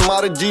ਜਿੱਥੇ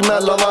ਮਰਜੀ ਮੈਂ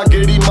ਲਵਾਂ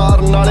ਗੇੜੀ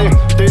ਮਾਰਨ ਵਾਲੇ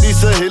ਤੇਰੀ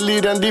ਸਹੇਲੀ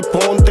ਰਹਿੰਦੀ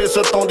ਫੋਨ ਤੇ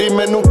ਸਤਾਉਂਦੀ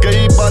ਮੈਨੂੰ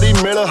ਕਈ ਵਾਰੀ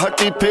ਮਿਲ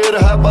ਹਟੀ ਫੇਰ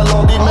ਹੈ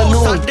ਬੁਲਾਉਂਦੀ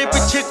ਮੈਨੂੰ ਸਾਡੇ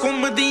ਪਿੱਛੇ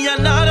ਘੁੰਮਦੀਆਂ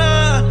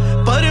ਨਾਰਾਂ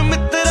ਪਰ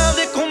ਮਿੱਤਰਾਂ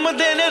ਦੇ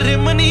ਘੁੰਮਦੇ ਨੇ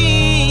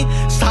ਰਿਮਨੀ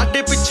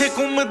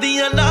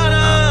ਘੁੰਮਦੀਆਂ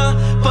ਨਾਰਾਂ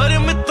ਪਰ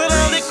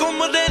ਮਿੱਤਰਾਂ ਦੇ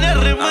ਘੁੰਮਦੇ ਨੇ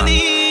ਰਿਮਨੀ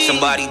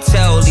Somebody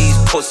tell these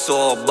puss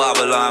all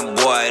Babylon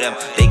boy them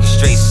they can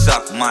straight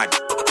suck my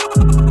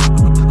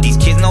These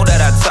kids know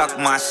that I tuck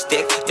my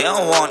stick They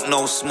don't want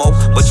no smoke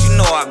but you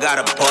know I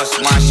gotta bust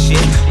my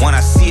shit When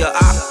I see a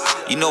op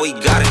you know he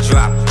gotta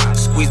drop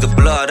Squeeze the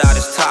blood out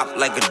his top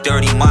like a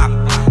dirty mop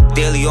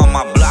Daily on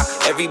my block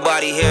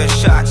everybody hearing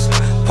shots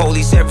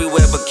Police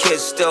everywhere but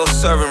kids still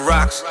serving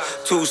rocks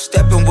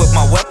Two-stepping with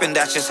my weapon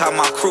that's just how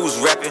my crew's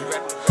reppin'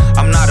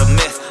 I'm not a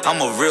myth, I'm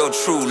a real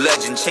true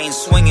legend Chain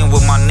swinging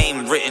with my name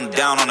written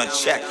down on a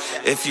check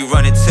If you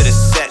run into the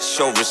set,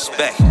 show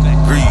respect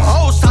Breathe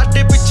Oh,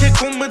 ਸਾਡੇ ਪਿੱਛੇ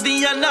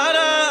ਘੁੰਮਦੀਆਂ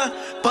ਨਾਰਾਂ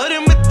ਪਰ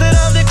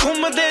ਮਿੱਤਰਾਂ ਦੇ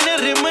ਘੁੰਮਦੇ ਨੇ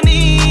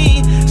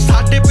ਰਿਮਨੀ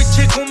ਸਾਡੇ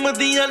ਪਿੱਛੇ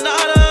ਘੁੰਮਦੀਆਂ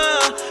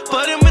ਨਾਰਾਂ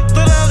ਪਰ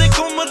ਮਿੱਤਰਾਂ ਦੇ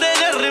ਘੁੰਮਦੇ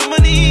ਨੇ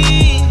ਰਿਮਨੀ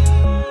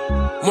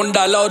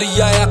ਮੁੰਡਾ ਲੌਰੀ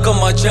ਆਇਆ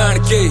ਕਮਾ ਜਾਣ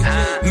ਕੇ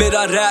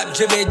ਮੇਰਾ ਰੈਪ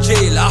ਜਿਵੇਂ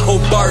ਜੇਲ ਆਹੋ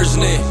ਬਰਜ਼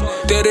ਨੇ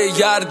ਤੇਰੇ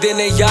ਯਾਰ ਦੇ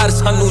ਨੇ ਯਾਰ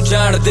ਸਾਨੂੰ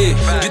ਜਾਣਦੇ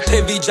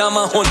ਜਿੱਥੇ ਵੀ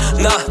ਜਾਵਾਂ ਹੁਣ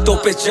ਨਾ ਤੋਂ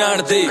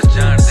ਪਹਿਚਾਣਦੇ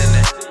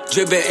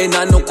ਜਿਵੇਂ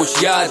ਇਹਨਾਂ ਨੂੰ ਕੁਛ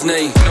ਯਾਦ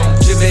ਨਹੀਂ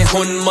ਜਿਵੇਂ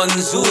ਹੁਣ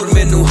ਮਨਜ਼ੂਰ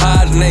ਮੈਨੂੰ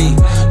ਹਾਰ ਨਹੀਂ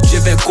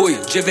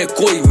ਜਿਵੇਂ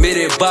ਕੋਈ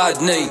ਮੇਰੇ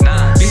ਬਾਦ ਨਹੀਂ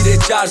ਵੀਰੇ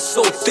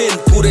 403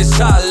 ਪੂਰੇ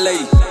ਸਾਲ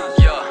ਲਈ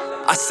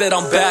I said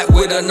I'm back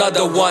with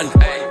another one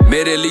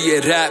मेरे लिए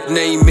रैप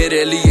नहीं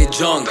मेरे लिए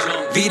जंग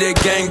वीरे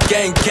gang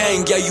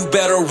yeah you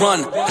better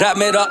run rap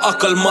मेरा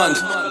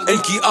अक्लमंद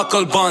इनकी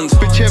अकल बंद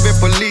पिछे वे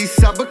पुलिस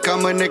सब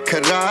कम ने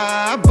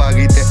खराब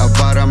बागी ते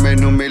अबारा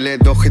मैनू मिले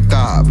दो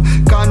खिताब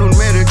कानून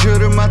मेरे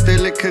जुर्मा ते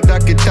लिखदा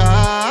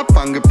किताब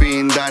पंग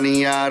पींदा नी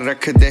यार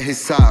रख दे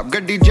हिसाब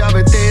गड्डी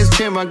जावे तेज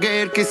छेवां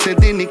गेर किसे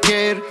दी नी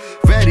केर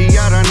वैरी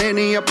यारा ने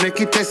नी अपने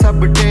किते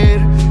सब ढेर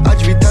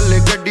अज भी थले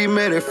गड्डी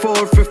मेरे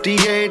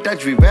 458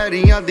 अज भी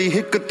वैरियां दी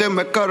हिक ते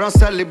मैं करां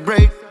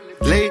celebrate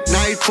Late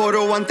night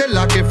 401 ਤੇ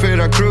ਲਾ ਕੇ ਫੇਰ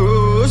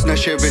cruise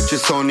ਨਸ਼ੇ ਵਿੱਚ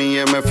ਸੋਨੀ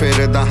ਐ ਮੈਂ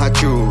ਫਿਰਦਾ ਹਾਂ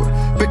ਚੂਰ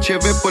ਪਿੱਛੇ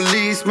ਵੇ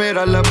ਪੁਲਿਸ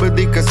ਮੇਰਾ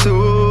ਲੱਭਦੀ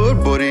ਕਸੂਰ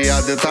ਬੁਰੀ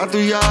ਆਦਤਾਂ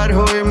ਤੂੰ ਯਾਰ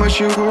ਹੋਏ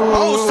ਮਸ਼ਹੂਰ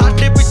ਓ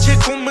ਸਾਡੇ ਪਿੱਛੇ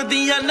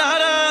ਘੁੰਮਦੀਆਂ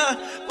ਨਾਰਾਂ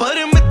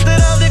ਪਰ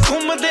ਮਿੱਤਰਾਂ ਦੇ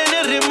ਘੁੰਮਦੇ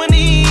ਨੇ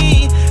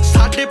ਰਿਮਨੀ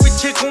ਸਾਡੇ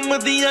ਪਿੱਛੇ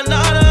ਘੁੰਮਦੀਆਂ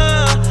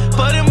ਨਾਰਾਂ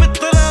ਪਰ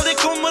ਮਿੱਤਰਾਂ ਦੇ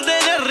ਘੁੰਮਦੇ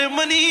ਨੇ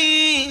ਰਿਮਨੀ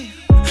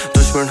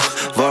दुश्मन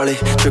वाले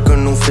चुकन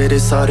नू फेरे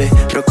सारे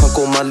रखा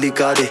को माली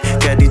कारे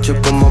कैदी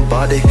चुक मा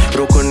बादे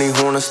रोकन नहीं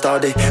होना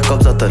स्टार्टे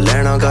कब्जा तो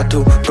लेना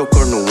गाठू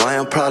टोकर नू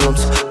आया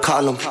प्रॉब्लम्स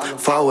खालम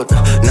फॉरवर्ड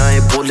ना ये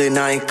बोले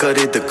ना ये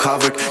करे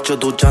दिखावट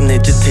जदों जाने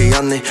जिथे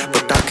आने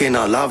पटाके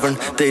ना लावण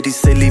तेरी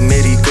सहेली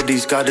मेरी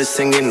गड्डी's got it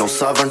singing no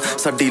सावण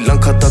साडी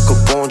लंखा तक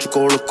पहुंच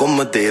कोल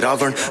घुमदे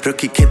रावण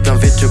रखी खेतां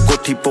विच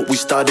कोठी but we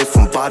started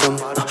from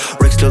bottom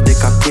Rick still दे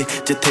काके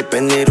जिथे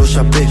पैने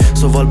रोशा पे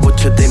सवाल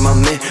पुछदे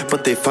मामे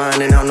but they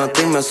finding out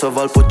nothing मैं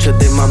सवाल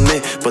पुछदे मामे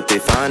but they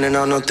finding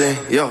out nothing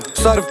yo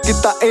सर्व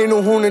किता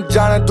एनू हुण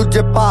जाना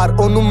दूजे पार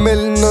ओनू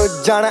मिलन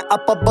जाना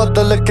आपां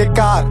बदल के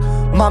कार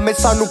मामे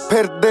सानू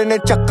फिरदे ने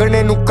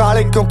ਚੱਕਣੇ ਨੂੰ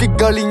ਕਾਲੇ ਕਿਉਂਕਿ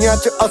ਗਲੀਆਂ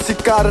 'ਚ ਅਸੀਂ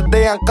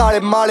ਕਰਦੇ ਆਂ ਕਾਲੇ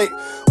ਮਾਲੇ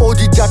ਉਹ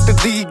ਜੀ ਜੱਟ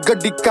ਦੀ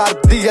ਗੱਡੀ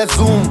ਕਰਦੀ ਐ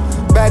ਜ਼ੂਮ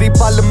ਬੈਰੀ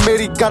ਪਲ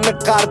ਮੇਰੀ ਗਨ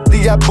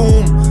ਕਰਦੀ ਐ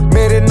ਬੂਮ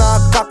ਮੇਰੇ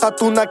ਨਾਲ ਕਾਕਾ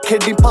ਤੂੰ ਨਾ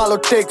ਖੇਡੀ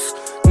ਪੋਲਿਟਿਕਸ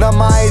ਨਾ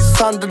ਮਾਈ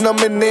ਸੰਦ ਨਾ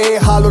ਮੈਨੇ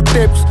ਹਾਲੋ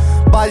ਟਿਪਸ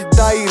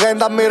ਵੱਜਦਾ ਹੀ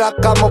ਰਹਿੰਦਾ ਮੇਰਾ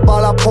ਕੰਮ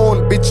ਵਾਲਾ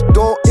phone bitch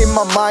don't in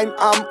my mind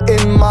I'm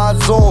in my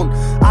zone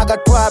I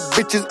got trap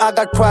bitches I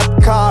got trap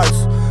cars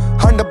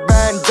 100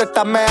 band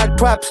ਜੱਟਾ ਮੈਂ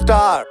trap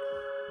star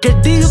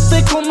ਗੱਡੀ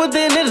ਉੱਤੇ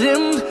ਘੁੰਮਦੇ ਨੇ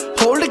ਰਿਮ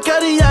ਹੋਲਡ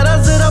ਕਰ ਯਾਰਾ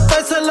ਜ਼ਰਾ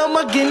ਪੈਸਾ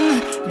ਲਵਾਂ ਗਿਣ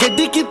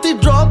ਗੱਡੀ ਕੀਤੀ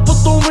ਡ੍ਰੌਪ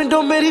ਤੂੰ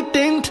ਵਿੰਡੋ ਮੇਰੀ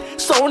ਟਿੰਟ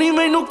ਸੋਹਣੀ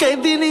ਮੈਨੂੰ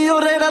ਕਹਿੰਦੀ ਨਹੀਂ ਉਹ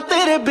ਰਹਿਣਾ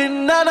ਤੇਰੇ ਬਿਨ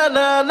ਨਾ ਨਾ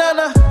ਨਾ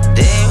ਨਾ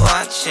They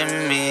watching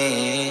me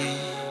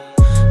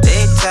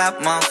They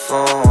tap my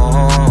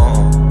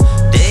phone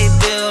They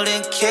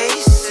building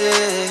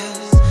cases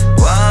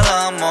While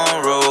I'm on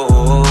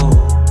road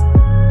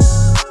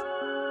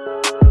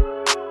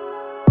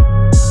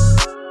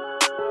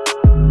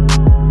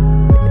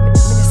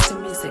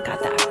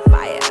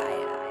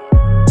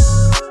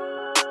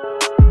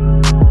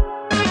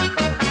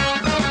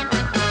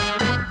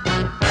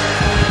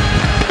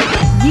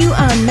You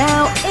are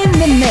now in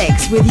the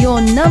mix with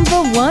your number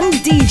one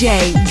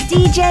DJ,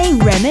 DJ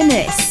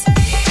Reminisce.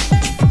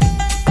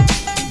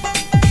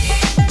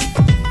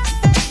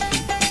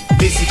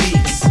 Busy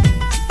Beats.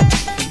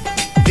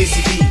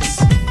 Busy Beats.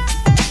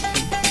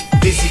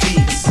 Busy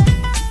Beats.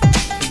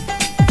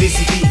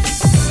 Busy Beats.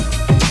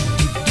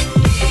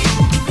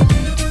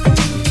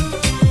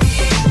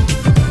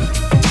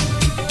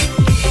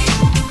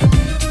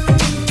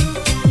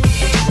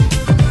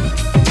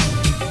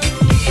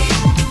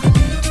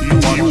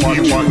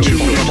 You want to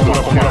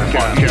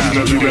podcast.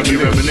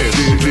 Reminisce.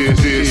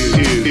 This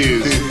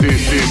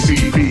is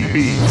Busy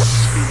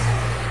Beats.